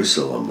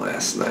Jerusalem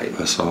last night.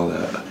 I saw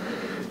that.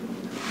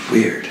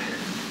 Weird.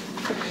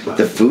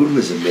 The food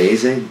was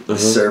amazing. The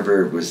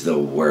server was the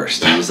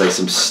worst. He was like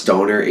some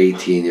stoner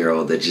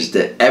 18-year-old that just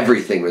did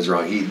everything was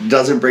wrong. He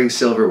doesn't bring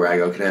silverware. I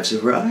go, can I have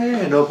silverware? Oh,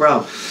 yeah, no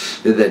problem.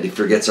 And then he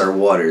forgets our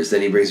waters.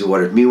 Then he brings the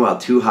water. Meanwhile,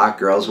 2 hot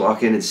girls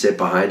walk in and sit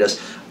behind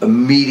us.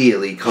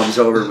 Immediately comes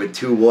over with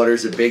 2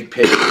 waters, a big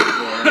pitcher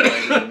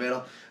right in the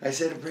middle. I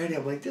said to Brandy,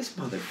 I'm like, this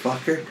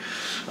motherfucker.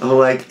 I'm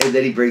like, and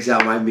then he brings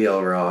out my meal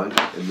wrong,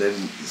 and then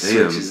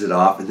switches it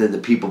off, and then the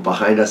people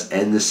behind us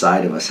and the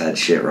side of us had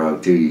shit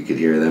wrong too. You could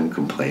hear them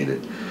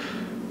complaining.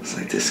 It's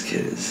like, this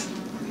kid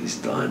he's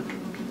done.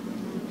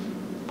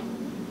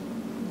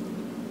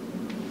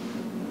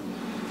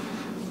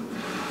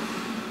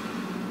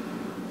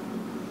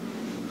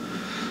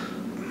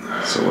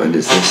 So when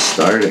does this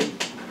start?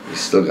 We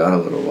still got a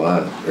little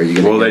while. Are you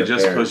gonna? Well, they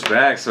just pushed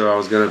back, so I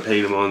was gonna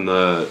paint them on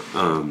the.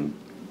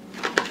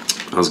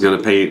 I was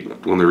gonna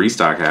paint when the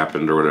restock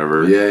happened or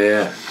whatever.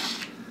 Yeah.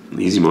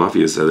 Easy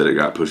Mafia said that it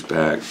got pushed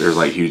back. There's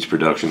like huge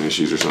production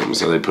issues or something,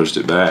 so they pushed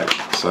it back.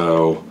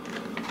 So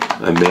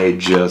I may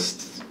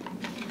just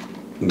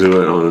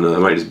do it on another. I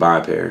might just buy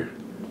a pair,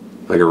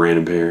 like a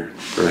random pair,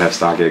 or have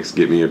StockX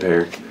get me a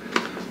pair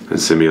and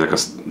send me like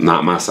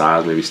not my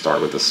size. Maybe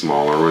start with a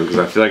smaller one, because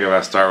I feel like if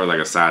I start with like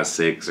a size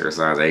 6 or a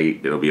size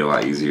 8, it'll be a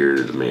lot easier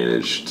to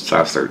manage.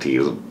 Size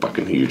 13 is a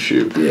fucking huge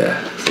shoe.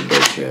 Yeah, it's a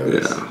big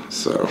canvas. Yeah,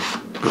 so.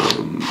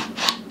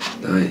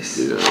 Nice.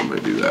 Yeah, I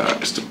might do that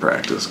just to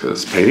practice,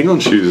 because painting on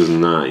shoes is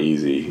not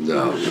easy.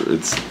 No.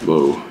 It's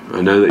whoa.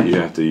 I know that you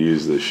have to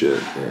use this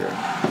shit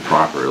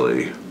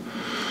properly.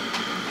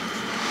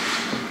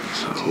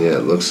 So. Yeah,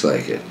 it looks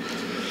like it.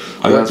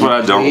 That's what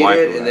I don't like.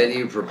 And then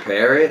you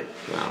prepare it.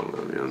 I don't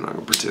know. Man, I'm not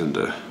gonna pretend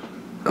to.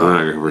 I'm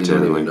not gonna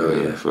pretend like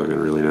I fucking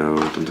really know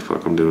what the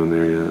fuck I'm doing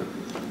there yet.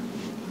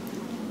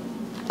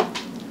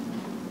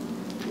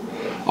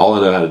 All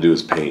I know how to do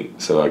is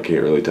paint, so I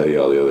can't really tell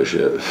you all the other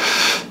shit.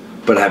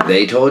 But have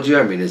they told you?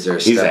 I mean, is there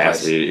a step?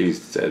 He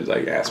said,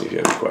 like, ask me if you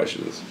have any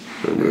questions.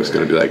 And I'm just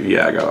going to be like,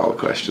 yeah, I got all the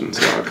questions,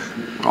 dog.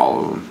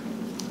 All of them.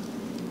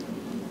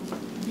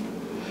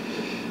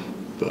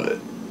 But,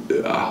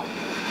 yeah.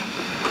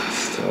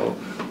 So.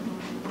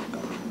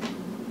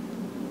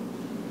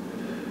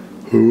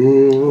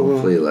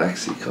 Hopefully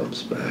Lexi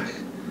comes back.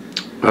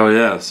 Oh,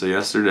 yeah. So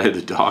yesterday,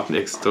 the dog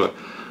next door.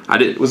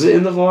 Was it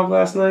in the vlog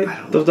last night?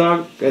 The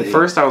dog? At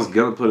first I was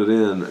going to put it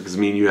in because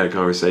me and you had a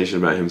conversation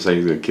about him saying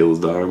he's going to kill his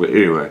dog. But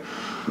anyway.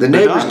 The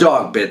neighbor's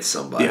dog bit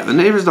somebody. Yeah, the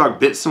neighbor's dog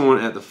bit someone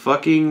at the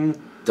fucking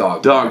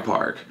dog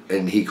park.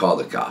 And he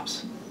called the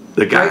cops.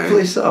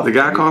 Rightfully so. The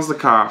guy calls the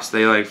cops.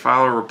 They like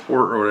file a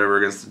report or whatever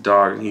against the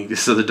dog. And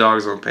so the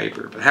dog's on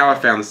paper. But how I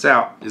found this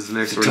out is the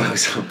next The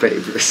dog's on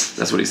papers.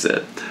 That's what he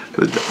said.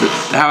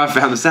 How I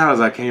found this out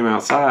is I came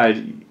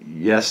outside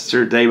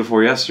day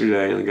before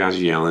yesterday, and the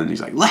guy's yelling. He's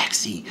like,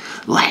 Lexi.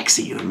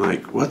 And I'm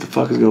like, what the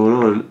fuck is going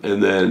on?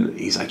 And then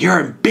he's like, you're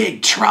in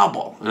big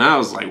trouble. And I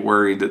was like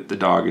worried that the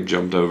dog had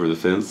jumped over the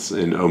fence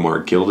and Omar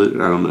had killed it.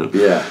 I don't know.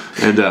 Yeah.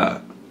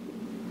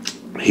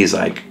 And he's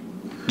like,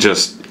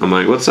 I'm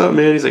like, what's up,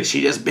 man? He's like,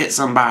 she just bit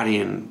somebody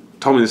and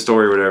told me the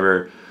story or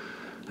whatever.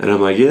 And I'm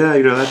like, yeah,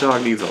 that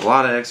dog needs a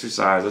lot of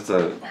exercise. That's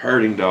a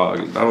herding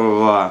dog. Blah, blah,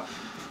 blah.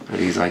 And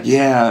he's like,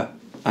 yeah,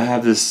 I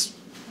have this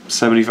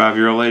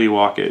 75-year-old lady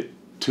walk it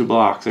 2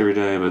 blocks every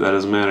day, but that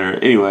doesn't matter.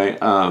 Anyway,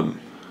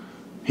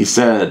 he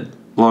said,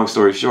 long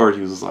story short,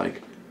 he was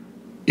like,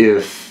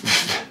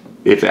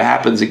 if it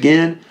happens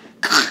again,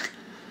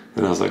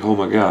 and I was like, oh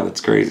my god, that's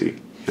crazy.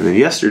 And then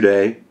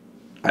yesterday,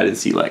 I didn't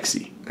see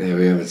Lexi. Yeah,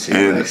 we haven't seen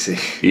Lexi.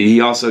 He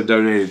also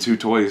donated 2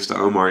 toys to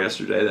Omar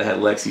yesterday that had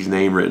Lexi's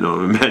name written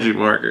on them, magic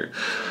marker.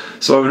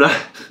 So I'm not.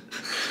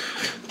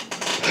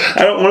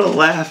 I don't want to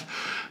laugh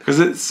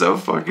Because it's so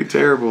fucking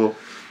terrible.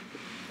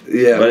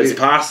 Yeah, but it's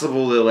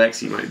possible that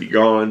Lexi might be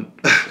gone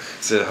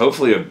to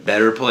hopefully a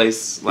better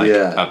place, like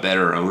a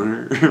better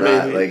owner.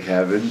 Not like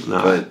heaven,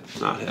 not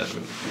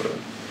heaven. But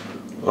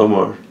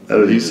Omar,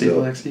 did you see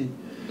Lexi?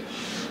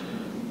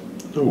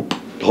 Nope.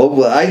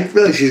 Hopefully, I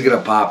feel like she's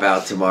gonna pop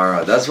out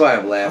tomorrow. That's why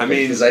I'm laughing. I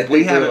mean, because I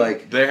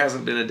think there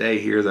hasn't been a day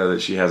here though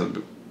that she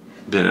hasn't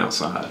been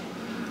outside.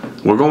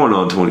 We're going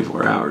on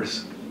 24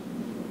 hours.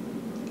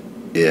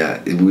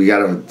 Yeah, we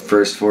got a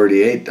first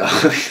 48,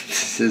 dog.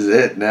 This is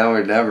it, now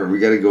or never. We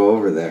got to go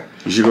over there.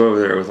 You should go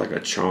over there with like a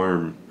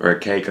charm or a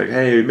cake. Like,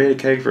 hey, we made a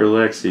cake for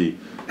Lexi.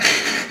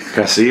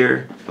 Can I see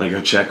her? Like, go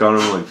check on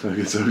them, like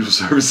fucking social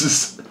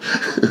services.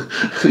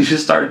 You should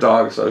start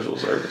dog social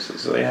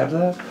services. Do they have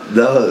that?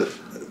 No,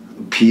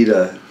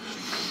 PETA.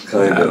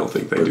 Kind of. I don't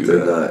think they do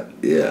that.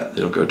 Not, yeah.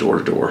 They don't go door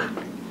to door.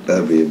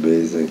 That'd be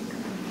amazing.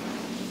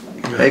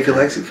 Hey, can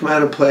Lexi come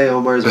out and play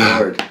Omar's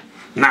board?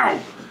 No!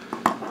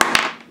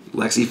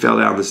 Lexi fell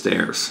down the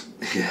stairs.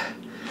 Yeah.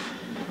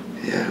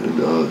 Yeah, who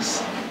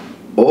knows?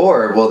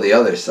 Or, well, the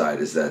other side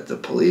is that the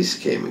police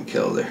came and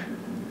killed her.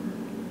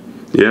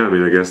 Yeah, I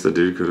mean, I guess the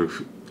dude could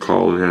have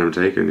called and had him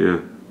taken, yeah.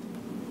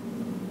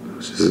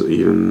 Which is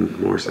even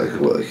more sad.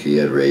 Like, well, he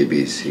had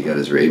rabies. He got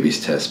his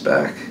rabies test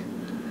back.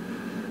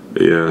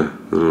 Yeah,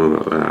 I don't know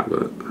about that,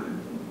 but...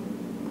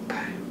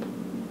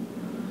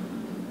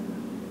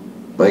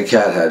 My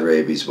cat had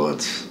rabies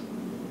once.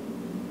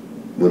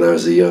 When I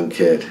was a young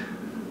kid.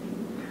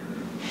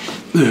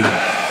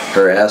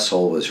 Her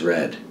asshole was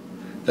red.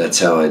 That's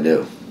how I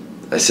knew.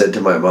 I said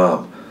to my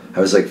mom, I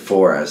was like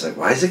 4, I was like,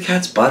 why is the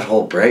cat's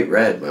butthole bright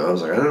red? My mom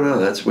was like, I don't know,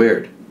 that's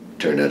weird.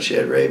 Turned out she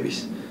had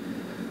rabies.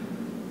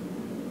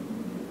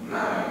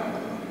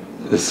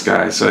 This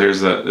guy, so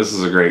this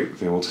is a great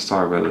thing, we'll just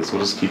talk about this,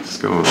 we'll just keep this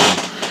going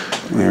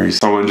on.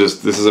 Someone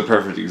this is a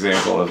perfect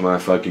example of my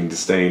fucking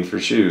disdain for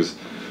shoes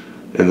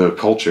and the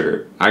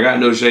culture. I got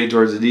no shade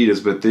towards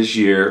Adidas, but this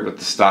year, with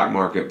the stock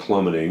market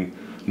plummeting,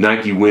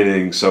 Nike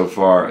winning so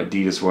far,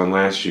 Adidas won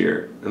last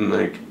year. And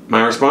like,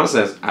 my response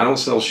is, I don't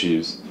sell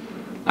shoes.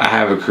 I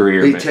have a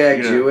career. He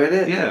tagged you in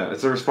it? Yeah,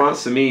 it's a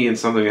response to me and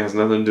something that has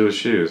nothing to do with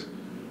shoes.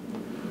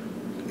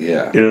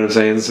 Yeah. You know what I'm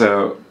saying?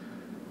 So,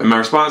 and my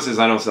response is,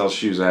 I don't sell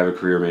shoes. I have a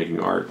career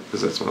making art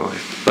because that's my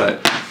life.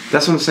 But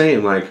that's what I'm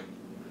saying. Like,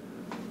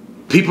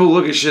 people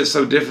look at shit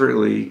so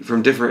differently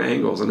from different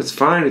angles. And it's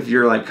fine if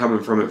you're like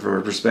coming from it from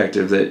a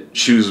perspective that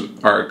shoes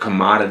are a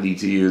commodity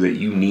to you that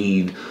you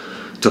need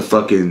to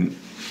fucking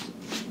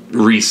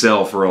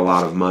resell for a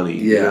lot of money.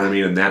 Yeah. You know what I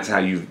mean? And that's how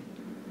you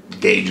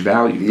gauge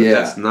value. But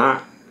that's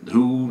not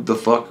who the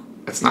fuck,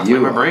 that's not the way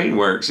my brain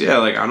works. Yeah,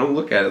 like I don't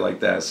look at it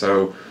like that.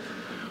 So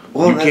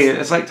you can't,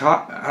 it's like,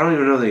 I don't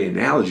even know the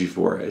analogy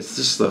for it. It's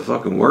just the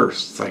fucking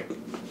worst. It's like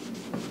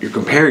you're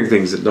comparing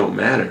things that don't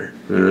matter,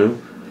 you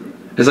know?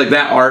 It's like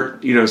that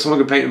art, you know, someone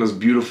could paint the most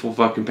beautiful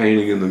fucking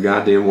painting in the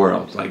goddamn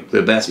world. Like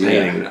the best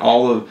painting.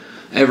 And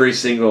every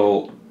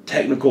single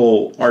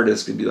technical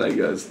artist could be like,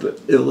 oh, it's the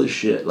illest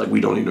shit. Like,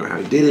 we don't even know how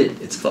he did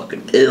it. It's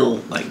fucking ill.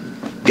 Like,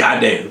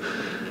 goddamn.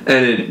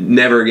 And it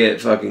never get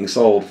fucking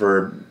sold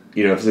for,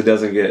 you know, if it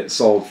doesn't get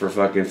sold for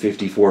fucking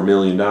 $54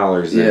 million,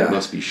 then it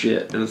must be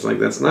shit. And it's like,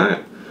 that's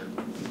not,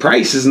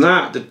 price is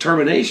not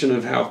determination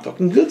of how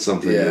fucking good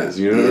something is.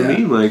 You know what I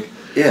mean? Like,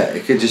 yeah,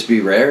 it could just be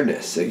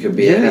rareness. It could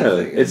be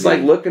anything. It's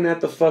like looking at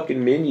the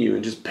fucking menu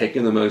and just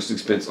picking the most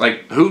expensive.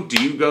 Like, who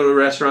do you go to a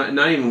restaurant and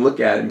not even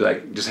look at it and be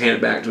like, just hand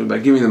it back to them,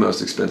 like, give me the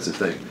most expensive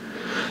thing.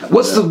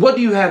 What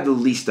do you have the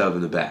least of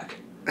in the back?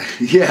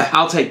 Yeah,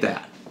 I'll take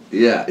that.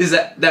 Yeah, is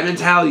that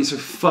mentality is so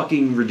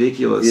fucking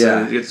ridiculous. Yeah,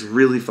 and it's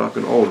really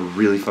fucking old,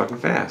 really fucking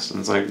fast. And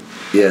it's like,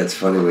 yeah, it's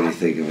funny when you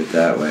think of it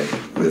that way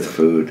with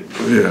food.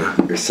 Yeah,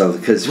 or something.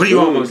 Because what are you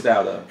almost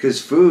out of?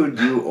 Because food,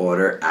 you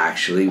order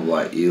actually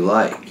what you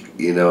like.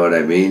 You know what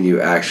I mean?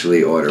 You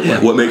actually order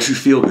what makes you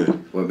feel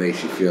good. What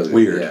makes you feel good?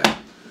 Weird.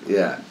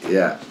 Yeah.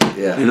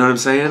 You know what I'm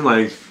saying?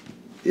 Like,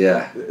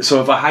 yeah.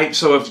 So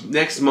if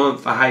next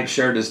month a hype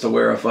shirt is to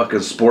wear a fucking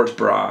sports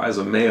bra as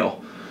a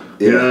male,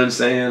 you know what I'm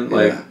saying?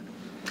 Like. Yeah.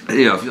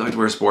 You know, if you like to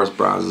wear sports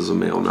bras as a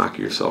male, knock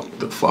yourself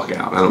the fuck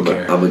out. I don't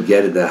care. I'm gonna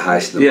get it that high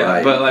stuff.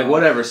 Yeah, but like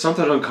whatever,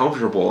 something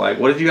uncomfortable. Like,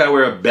 what if you gotta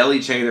wear a belly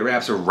chain that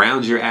wraps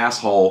around your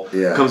asshole,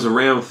 comes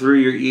around through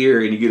your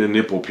ear, and you get a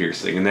nipple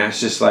piercing, and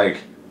that's just like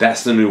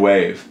that's the new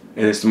wave,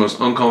 and it's the most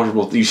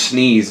uncomfortable. You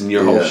sneeze and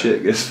your whole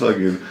shit gets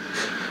fucking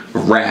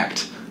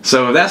racked.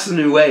 So that's the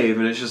new wave,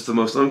 and it's just the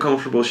most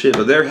uncomfortable shit.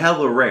 But they're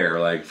hella rare.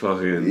 Like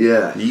fucking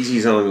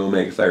Yeezy's only gonna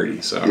make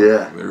 30, so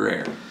they're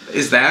rare.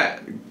 Is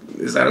that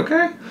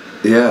okay?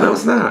 Yeah. No,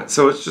 it's not.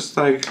 So it's just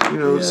like, you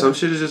know, some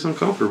shit is just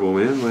uncomfortable,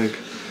 man. Like,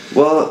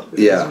 well,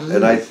 yeah,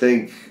 and I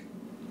think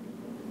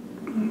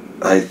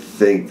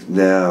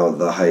now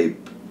the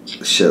hype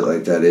shit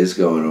like that is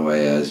going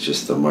away as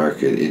just the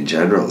market in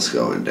general is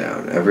going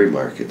down. Every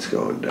market's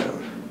going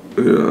down.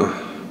 Yeah.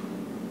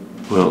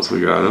 What else we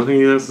got? I don't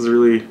think this is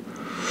really.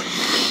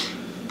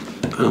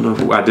 I don't know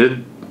if I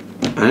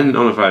didn't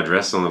know if I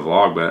addressed on the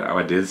vlog, but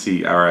I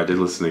did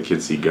listen to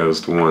Kids See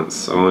Ghost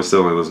once. I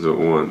still only listened to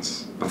it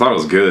once. I thought it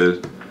was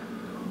good.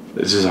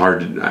 it's just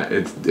hard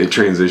to. It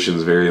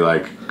transitions very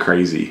like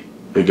crazy.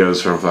 It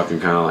goes from fucking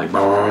kind of like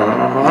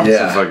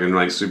to fucking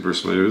like super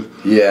smooth.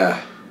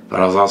 Yeah. But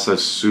I was also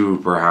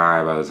super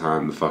high by the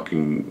time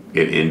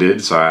it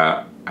ended, so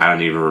I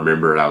don't even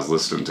remember it. I was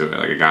listening to it.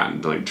 Like I got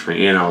into like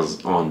and I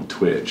was on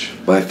Twitch.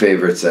 My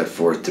favorite's that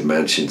Fourth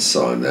Dimension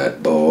song. That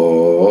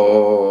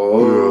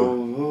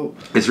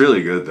It's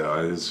really good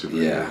though. It's super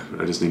good.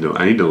 I just need to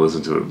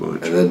listen to it a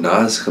bunch. And then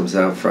Nas comes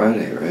out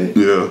Friday, right?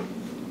 Yeah.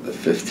 The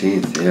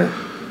 15th. Yeah.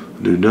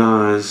 New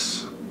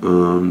Nas.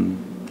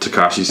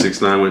 Tekashi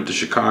 6ix9ine went to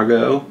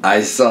Chicago.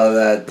 I saw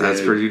that. Dude.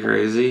 That's pretty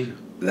crazy.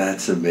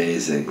 That's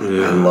amazing.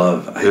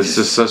 Yeah. It's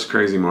just such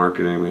crazy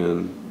marketing,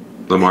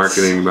 man. The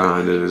marketing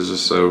behind it is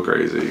just so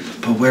crazy.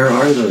 But where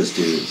are those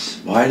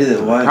dudes? Why?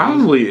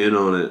 Probably in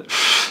on it.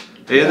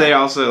 And they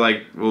also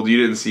like, well, you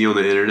didn't see on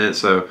the internet,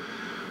 so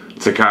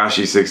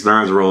Tekashi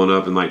 6ix9ine's rolling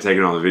up and like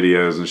taking all the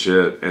videos and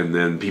shit, and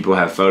then people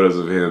have photos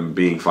of him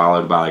being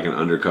followed by like an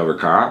undercover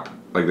cop.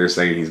 Like they're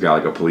saying he's got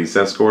like a police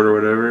escort or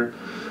whatever.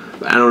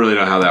 I don't really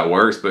know how that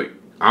works, but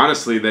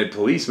honestly, the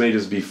police may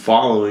just be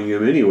following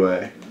him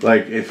anyway.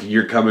 Like, if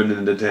you're coming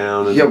into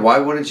town. And why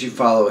wouldn't you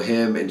follow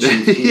him and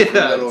keep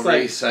Little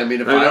Reese? I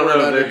mean, if I were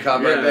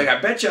undercover, I'd be like,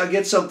 I bet you I'll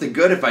get something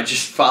good if I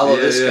just follow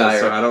this guy.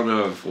 So I don't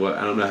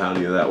know how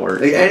any of that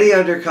works. Like, any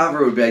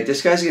undercover would be like,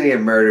 this guy's going to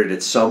get murdered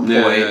at some point.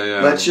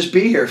 Let's just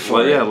be here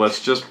for it. Yeah, let's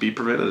just be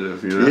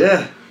preventative, you know?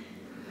 Yeah.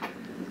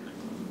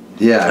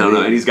 Yeah. I don't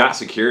know. And he's got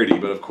security,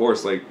 but of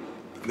course, like,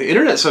 the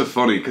internet's so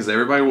funny because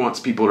everybody wants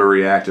people to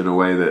react in a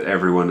way that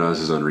everyone knows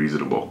is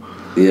unreasonable.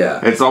 Yeah.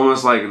 It's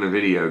almost like in a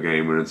video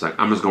game when it's like,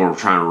 I'm just going to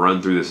try and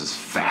run through this as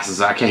fast as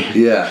I can.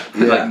 Yeah.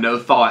 Like, no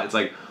thought. It's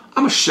like,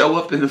 I'm going to show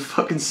up in the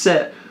fucking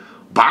set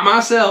by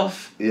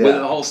myself with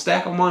a whole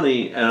stack of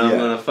money and I'm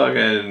going to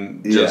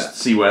fucking just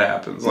see what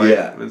happens. Like,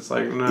 it's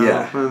like, no.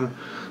 Man,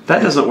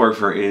 that doesn't work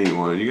for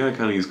anyone. You got to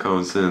kind of use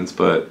common sense,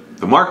 but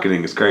the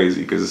marketing is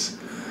crazy because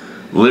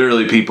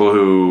literally people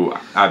who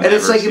I've never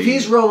it's like seen. If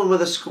he's rolling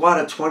with a squad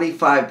of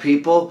 25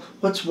 people,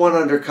 what's one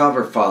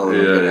undercover following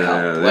him going to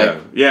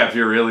help? If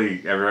you're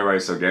really,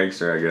 everybody's so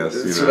gangster, I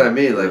guess. That's what I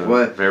mean. Like,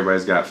 what?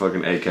 Everybody's got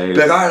fucking AKs.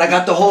 Like, all right, I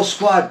got the whole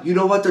squad. You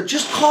know what?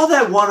 Just call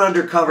that one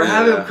undercover.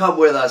 Have him come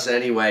with us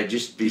anyway.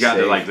 Just be safe.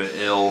 You got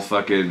the ill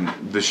fucking,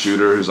 the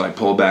shooter who's like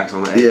pulled back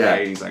on the AK.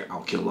 And he's like,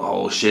 I'll kill the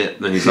whole shit.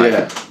 And then he's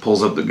like,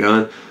 pulls up the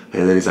gun.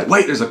 And then he's like,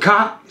 wait, there's a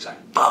cop? He's like,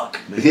 fuck.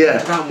 Man,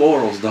 I got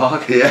morals,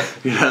 dog. Yeah.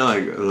 You know,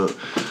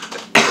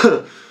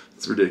 like,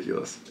 it's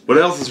ridiculous. What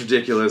else is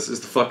ridiculous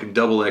is the fucking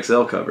double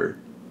XL cover.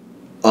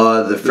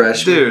 The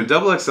freshman? Dude,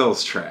 double XL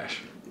is trash.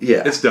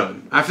 Yeah. It's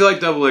done. I feel like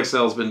double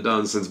XL has been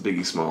done since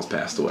Biggie Smalls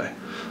passed away.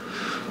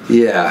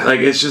 Yeah.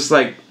 Like, it's just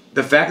like,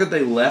 the fact that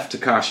they left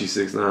Tekashi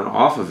 6ix9ine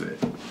off of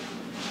it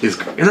is,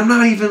 and I'm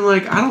not even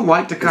like, I don't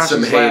like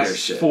Tekashi's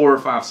last 4 or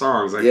 5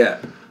 songs. Like,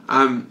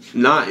 I'm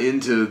not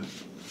into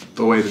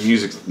the way the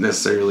music's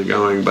necessarily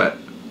going, but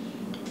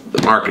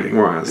the marketing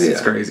wise, it's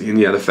crazy. And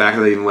the fact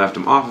that they even left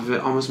him off of it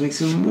almost makes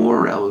him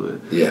more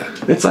relevant. Yeah.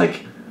 It's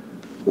like,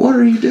 what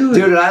are you doing?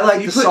 Dude, I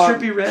like the song. You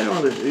put Trippie Redd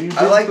on it.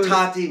 I like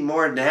Tati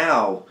more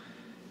now.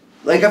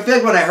 Like, I feel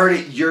like when I heard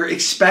it, you're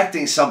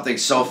expecting something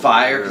so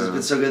fire because it's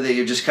been so good that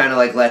you're just kind of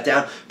like let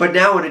down. But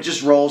now when it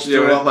just rolls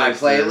through on my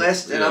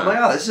playlist, and I'm like,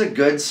 oh, this is a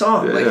good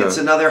song. Like, it's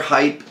another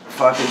hype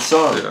fucking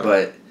song.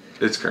 But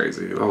it's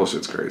crazy. The whole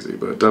shit's crazy.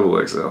 But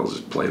double XL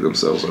just play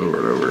themselves over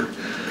and over.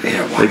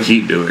 Yeah, they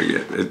keep doing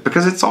it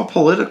because it's all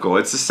political.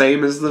 It's the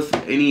same as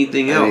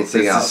anything else.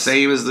 It's the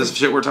same as this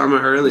shit we're talking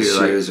about earlier.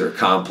 Shoes are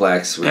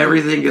complex.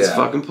 Everything gets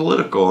fucking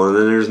political, and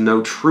then there's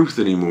no truth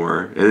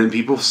anymore. And then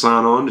people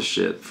sign on to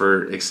shit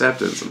for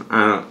acceptance.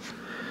 And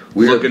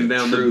looking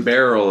down the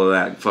barrel of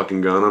that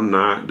fucking gun, I'm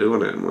not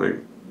doing it. I'm like,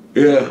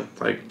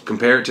 like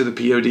compare it to the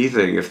POD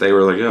thing. If they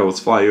were like, let's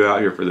fly you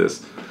out here for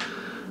this.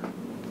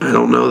 I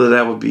don't know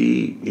that would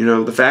be,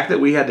 the fact that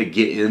we had to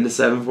get into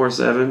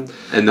 747,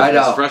 and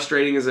as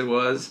frustrating as it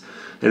was,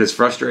 and as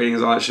frustrating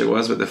as all that shit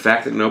was, but the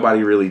fact that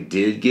nobody really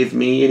did give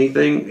me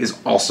anything is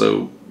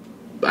also,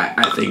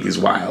 I think, is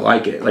why I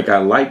like it. Like, I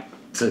like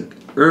to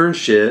earn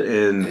shit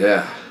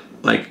and,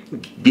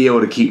 like, be able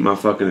to keep my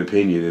fucking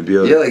opinion and be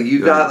able to...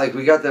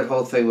 we got that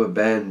whole thing with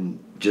Ben...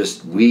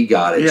 we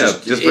got it.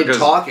 Just because,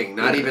 talking,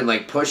 not even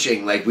like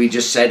pushing. Like we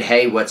just said,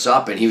 "Hey, what's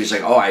up?" And he was like,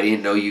 "Oh, I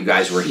didn't know you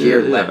guys were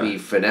here. Let me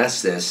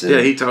finesse this."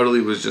 And he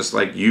totally was just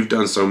like, "You've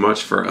done so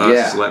much for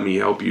us. Let me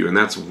help you." And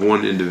that's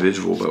one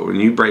individual. But when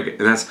you break it,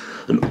 and that's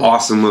an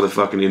awesome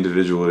motherfucking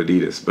individual at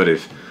Adidas. But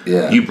if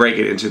you break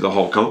it into the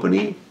whole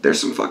company, there's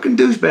some fucking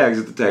douchebags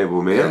at the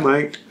table, man.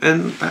 Like,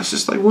 and that's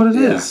just like what it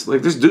is.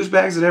 Like, there's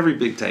douchebags at every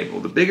big table.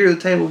 The bigger the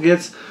table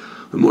gets,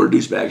 the more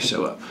douchebags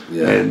show up.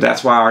 And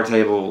that's why our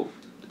table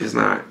is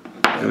not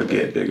going to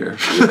get bigger.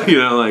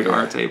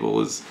 Our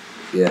table is...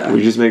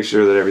 We just make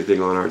sure that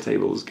everything on our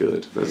table is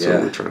good. That's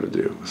what we're trying to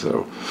do.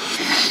 So,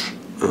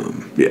 But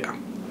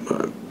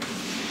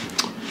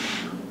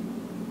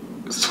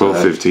it's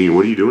 12:15.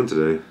 What are you doing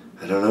today?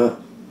 I don't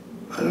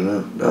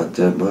know. Not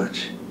that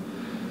much.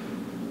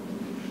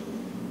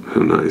 Oh,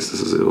 nice.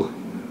 This is ill.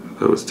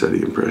 That was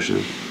Teddy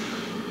impression.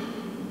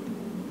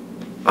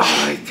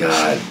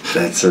 God,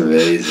 that's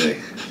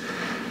amazing.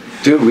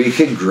 Dude, we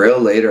could grill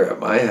later at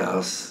my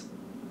house.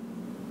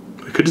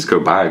 We could just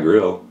go buy a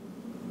grill.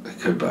 I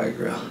could buy a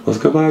grill. Let's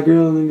go buy a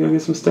grill and then go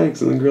get some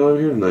steaks and then grill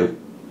over here tonight.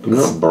 I'm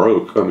not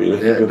broke. I mean,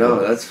 yeah,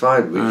 no, that's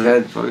fine. We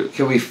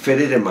can we fit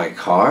it in my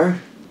car?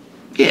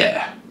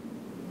 Yeah.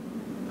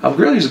 A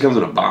grill usually comes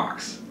in a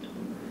box.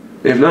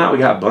 If not, we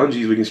got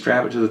bungees. We can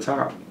strap it to the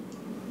top.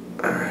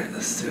 All right,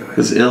 let's do it.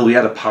 It's ill. We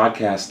had a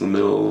podcast in the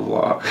middle of the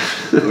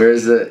vlog.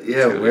 Where's the?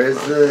 Yeah,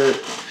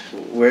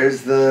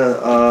 where's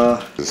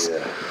the?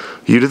 Yeah.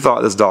 You'd have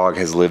thought this dog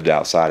has lived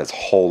outside its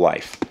whole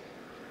life.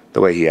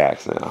 The way he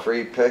acts now.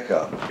 Free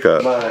pickup.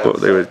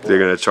 They're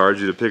gonna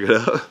charge you to pick it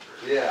up.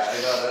 Yeah,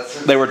 I know.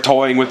 That's. They were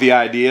toying with the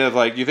idea of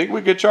like, you think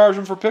we could charge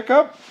them for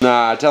pickup?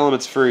 Nah, tell them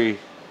it's free.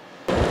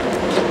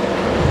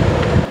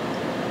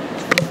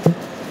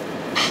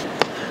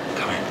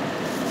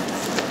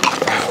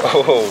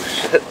 Oh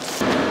shit.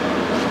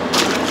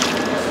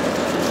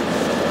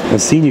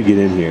 I've seen you get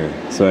in here,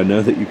 so I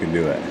know that you can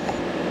do it.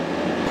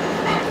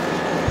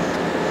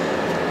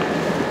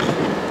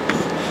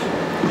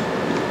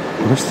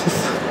 Where's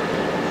this?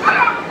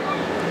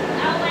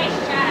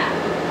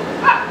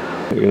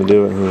 You're gonna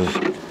do it, huh?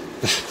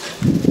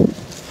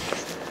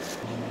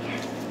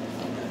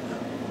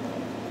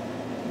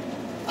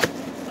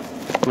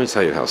 Let me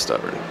tell you how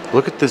stubborn.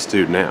 Look at this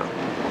dude now.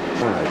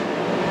 God.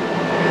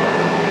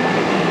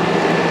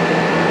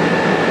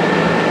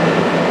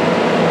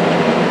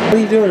 What are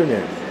you doing in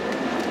there?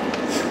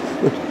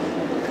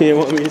 You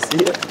want me to see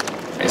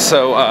it?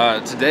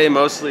 So today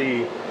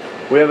mostly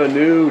we have a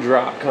new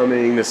drop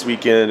coming this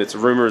weekend. It's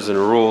Rumors and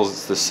Rules.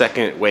 It's the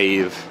second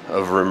wave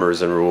of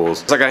Rumors and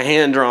Rules. It's like a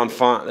hand-drawn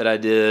font that I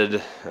did.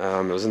 It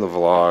was in the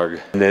vlog.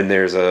 And then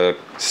there's a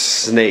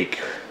snake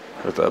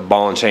with a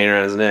ball and chain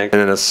around his neck.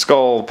 And then a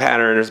skull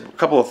pattern. There's a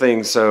couple of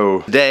things.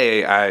 So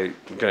today I'm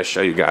gonna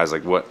show you guys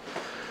like what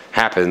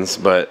happens.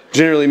 But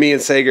generally me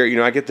and Sager, you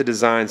know, I get the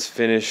designs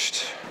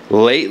finished.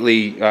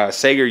 Lately,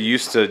 Sager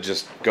used to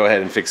just go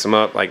ahead and fix them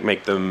up, like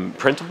make them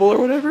printable or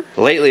whatever.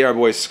 Lately, our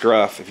boy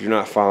Scruff, if you're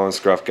not following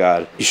Scruff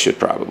God, you should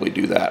probably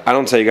do that. I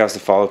don't tell you guys to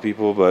follow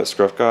people, but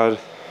Scruff God,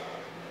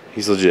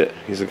 he's legit.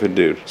 He's a good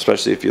dude,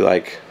 especially if you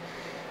like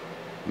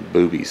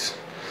boobies.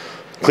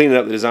 Cleaning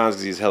up the designs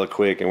because he's hella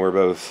quick and we're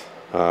both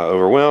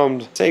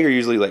overwhelmed. Sager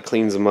usually like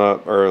cleans them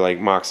up or like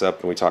mocks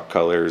up and we talk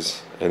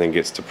colors and then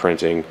gets to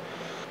printing.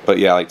 But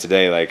yeah, like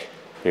today, like,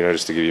 you know,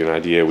 just to give you an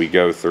idea, we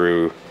go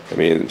through, I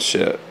mean,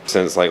 shit,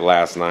 since like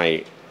last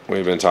night,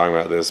 we've been talking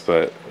about this,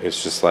 but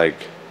it's just like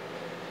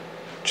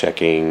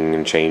checking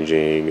and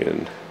changing,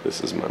 and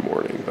this is my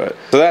morning. But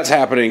so that's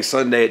happening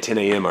Sunday at 10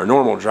 a.m., our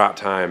normal drop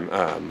time.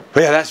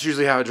 But yeah, that's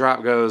usually how a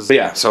drop goes. But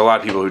yeah, so a lot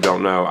of people who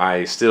don't know,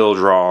 I still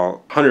draw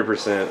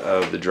 100%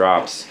 of the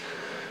drops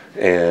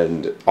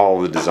and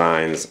all the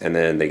designs, and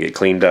then they get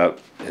cleaned up,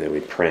 and then we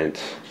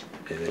print,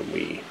 and then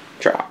we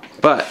drop.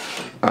 But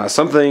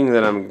something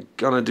that I'm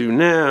gonna do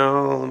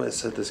now, let me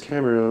set this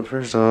camera up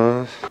first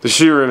off. The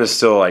shoe room is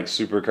still like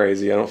super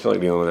crazy. I don't feel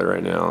like dealing with it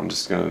right now. I'm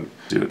just gonna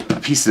do it a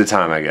piece at a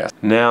time, I guess.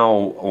 Now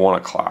 1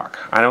 o'clock.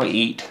 I don't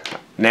eat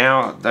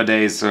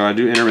nowadays, so I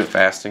do intermittent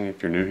fasting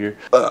if you're new here.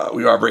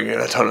 We are bringing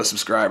in a ton of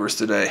subscribers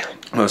today,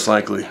 most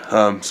likely.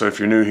 So if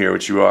you're new here,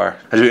 which you are,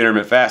 I do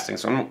intermittent fasting,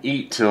 so I don't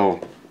eat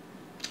till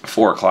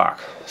 4 o'clock.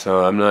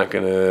 So I'm not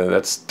gonna,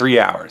 that's 3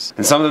 hours.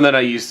 And something that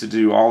I used to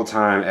do all the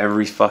time,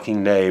 every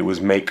fucking day,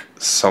 was make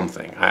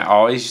something. I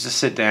always used to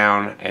sit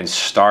down and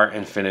start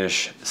and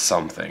finish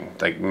something.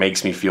 Like,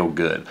 makes me feel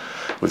good.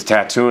 With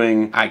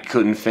tattooing, I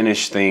couldn't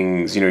finish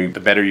things. You know,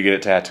 the better you get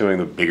at tattooing,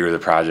 the bigger the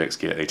projects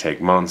get. They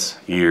take months,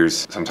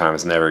 years,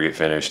 sometimes never get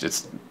finished.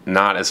 It's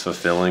not as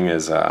fulfilling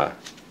as,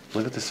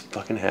 look at this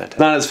fucking hat.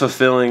 Not as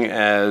fulfilling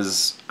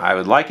as I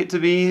would like it to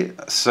be.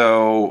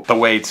 So the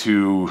way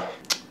to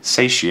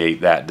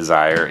satiate that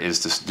desire is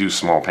to do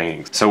small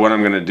paintings. So what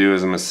I'm gonna do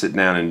is I'm gonna sit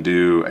down and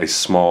do a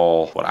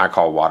small, what I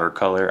call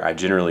watercolor. I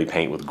generally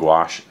paint with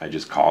gouache. I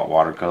just call it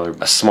watercolor.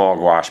 A small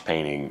gouache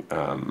painting,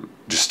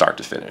 just start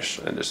to finish,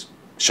 and just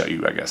show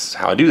you, I guess,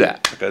 how I do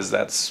that, because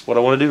that's what I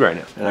want to do right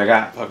now. And I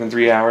got fucking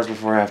 3 hours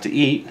before I have to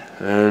eat,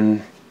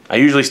 and I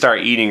usually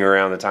start eating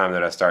around the time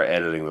that I start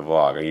editing the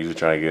vlog. I usually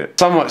try to get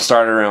somewhat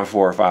started around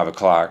 4 or 5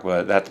 o'clock,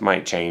 but that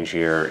might change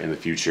here in the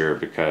future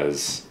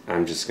because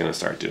I'm just gonna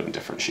start doing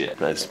different shit.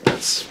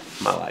 That's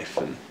my life,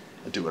 and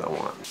I do what I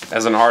want.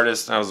 As an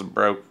artist, I was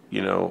broke,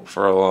 you know,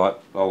 for a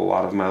lot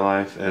of my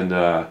life, and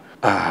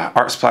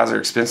art supplies are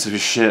expensive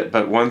as shit.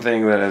 But one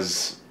thing that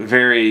is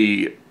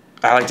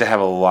I like to have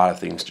a lot of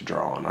things to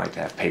draw on. I like to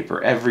have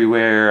paper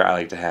everywhere. I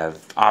like to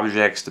have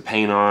objects to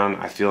paint on.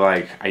 I feel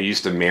like I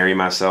used to marry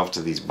myself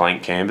to these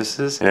blank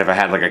canvases. And if I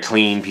had like a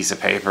clean piece of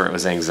paper, it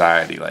was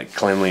anxiety. Like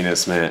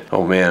cleanliness meant,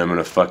 oh man, I'm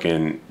gonna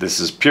fucking, this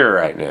is pure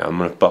right now. I'm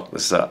gonna fuck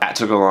this up. That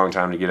took a long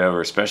time to get over,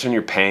 especially when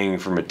you're paying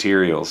for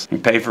materials. You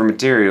pay for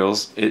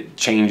materials, it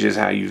changes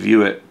how you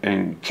view it,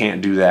 and you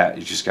can't do that.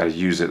 You just gotta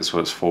use it. That's what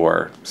it's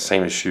for.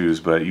 Same as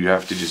shoes, but you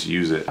have to just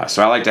use it.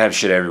 So I like to have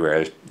shit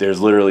everywhere. There's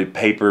literally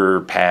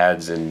paper pads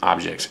pads and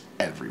objects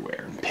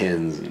everywhere, and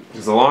pins.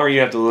 Because the longer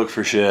you have to look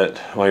for shit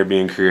while you're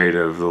being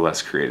creative, the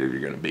less creative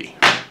you're gonna be.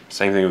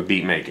 Same thing with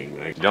beat making.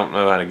 Like, you don't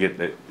know how to get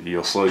that,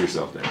 you'll slow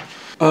yourself down.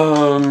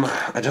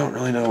 I don't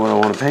really know what I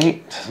want to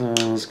paint, so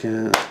let's get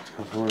a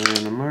couple of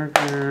random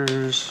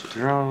markers,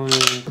 drawing.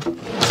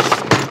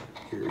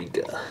 Here we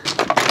go.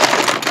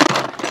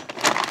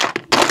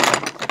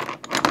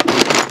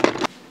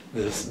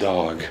 This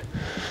dog,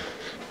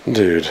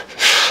 dude,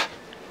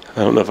 I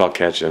don't know if I'll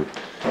catch him.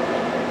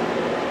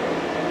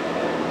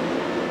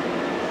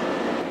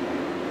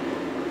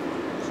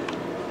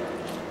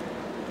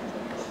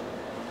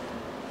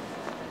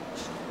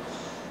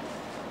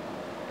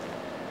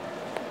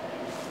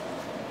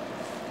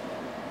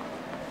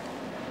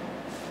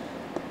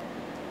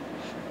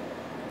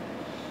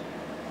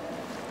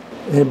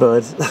 Hey,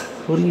 bud,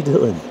 what are you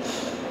doing?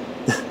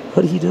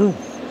 What are you doing?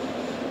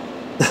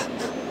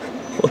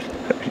 What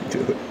are you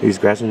doing? Are you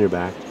scratching your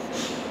back?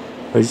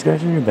 Are you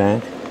scratching your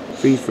back?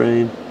 Freeze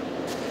frame.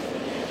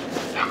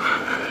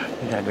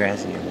 You got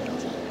grass in your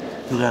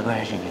mouth. You got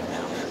grass in your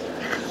mouth.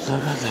 You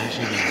got grass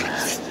in your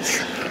mouth.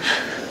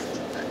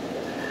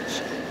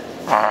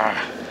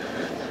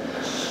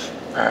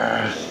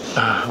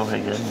 Oh my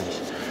goodness.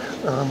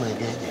 Oh my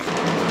goodness.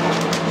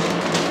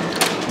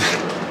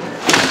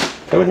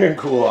 Come in here and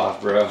cool off,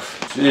 bro.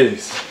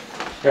 Jeez.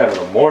 Got it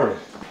in the morning.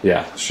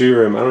 Yeah, shoe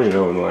room. I don't even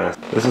know when the last.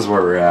 This is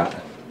where we're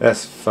at.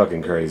 That's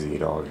fucking crazy,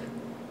 dog.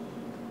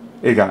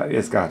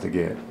 It's got to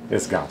get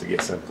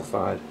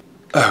simplified.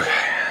 Okay,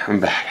 I'm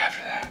back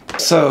after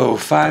that. So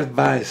 5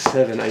 by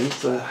 7. I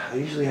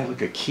usually have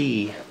like a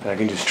key that I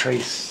can just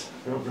trace.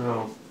 I don't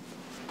know.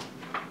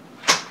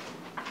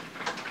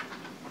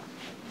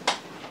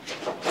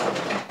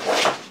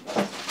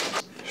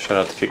 Shout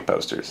out to kick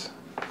posters,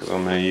 because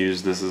I'm gonna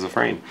use this as a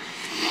frame.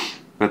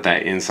 But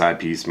that inside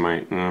piece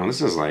might, no, this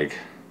is like,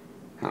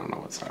 I don't know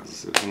what size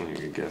this is, I'm not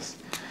even gonna guess.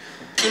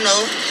 You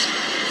know,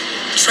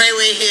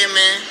 Treyway here,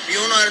 man. If you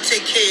don't know how to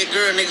take care of your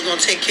girl, niggas gonna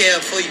take care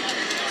of her for you.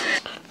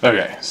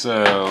 Okay,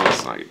 so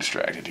let's not get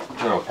distracted here.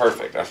 Oh,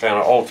 perfect. I found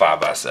an old 5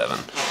 by 7.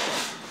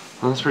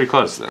 Well, that's pretty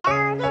close then.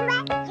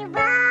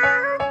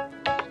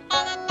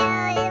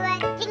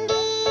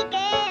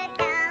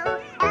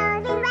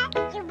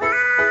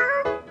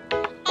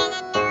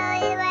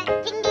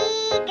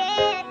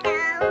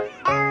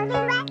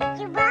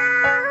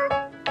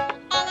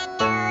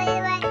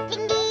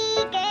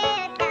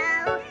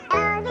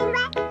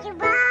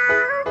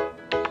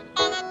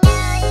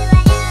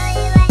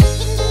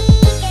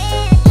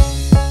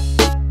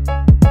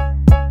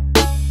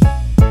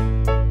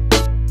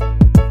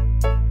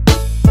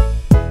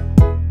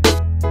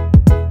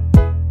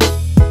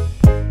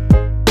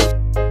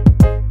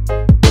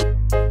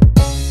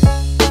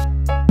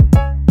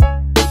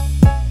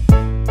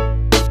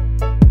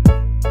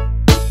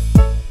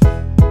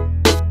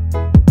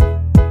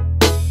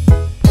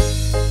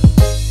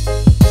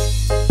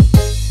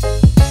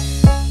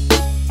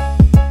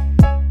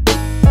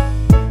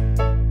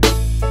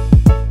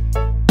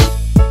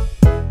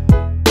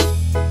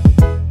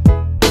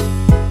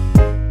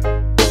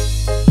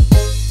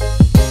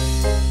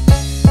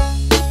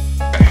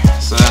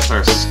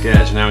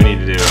 Sketch. Now we need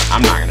to do,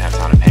 I'm not gonna have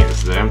time to paint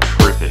this today. I'm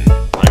tripping.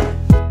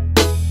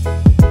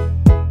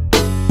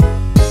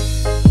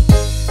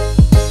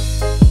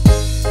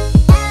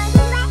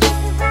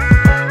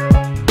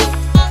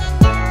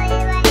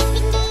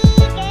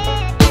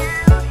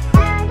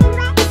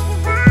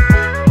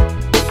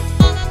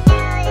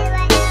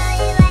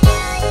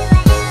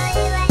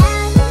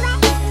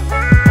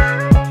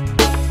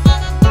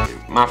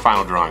 My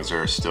final drawings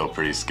are still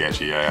pretty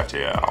sketchy. I have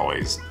to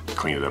always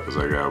clean it up as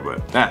I go,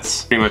 but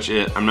that's pretty much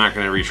it. I'm not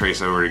going to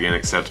retrace over it again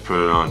except to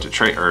put it on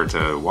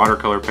to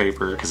watercolor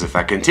paper, because if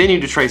I continue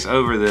to trace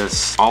over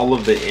this, all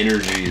of the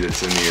energy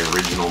that's in the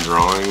original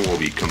drawing will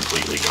be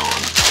completely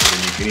gone.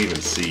 And you can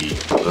even see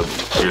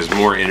there's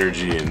more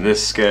energy in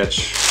this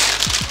sketch,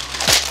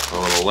 a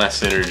little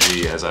less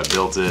energy as I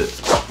built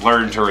it.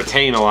 Learned to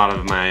retain a lot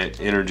of my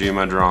energy in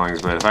my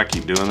drawings, but if I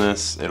keep doing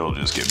this, it'll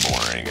just get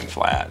boring and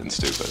flat and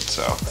stupid.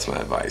 So that's my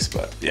advice.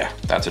 But yeah,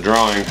 that's a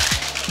drawing.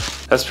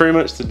 That's pretty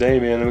much today,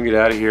 man. Let me get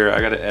out of here.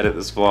 I gotta edit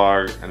this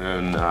vlog, and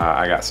then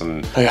I got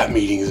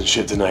meetings and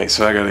shit tonight,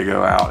 so I gotta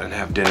go out and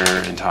have dinner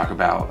and talk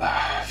about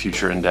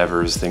future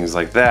endeavors, things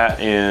like that.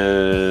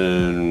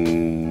 And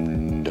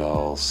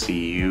I'll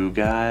see you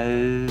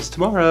guys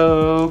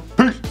tomorrow.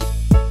 Peace.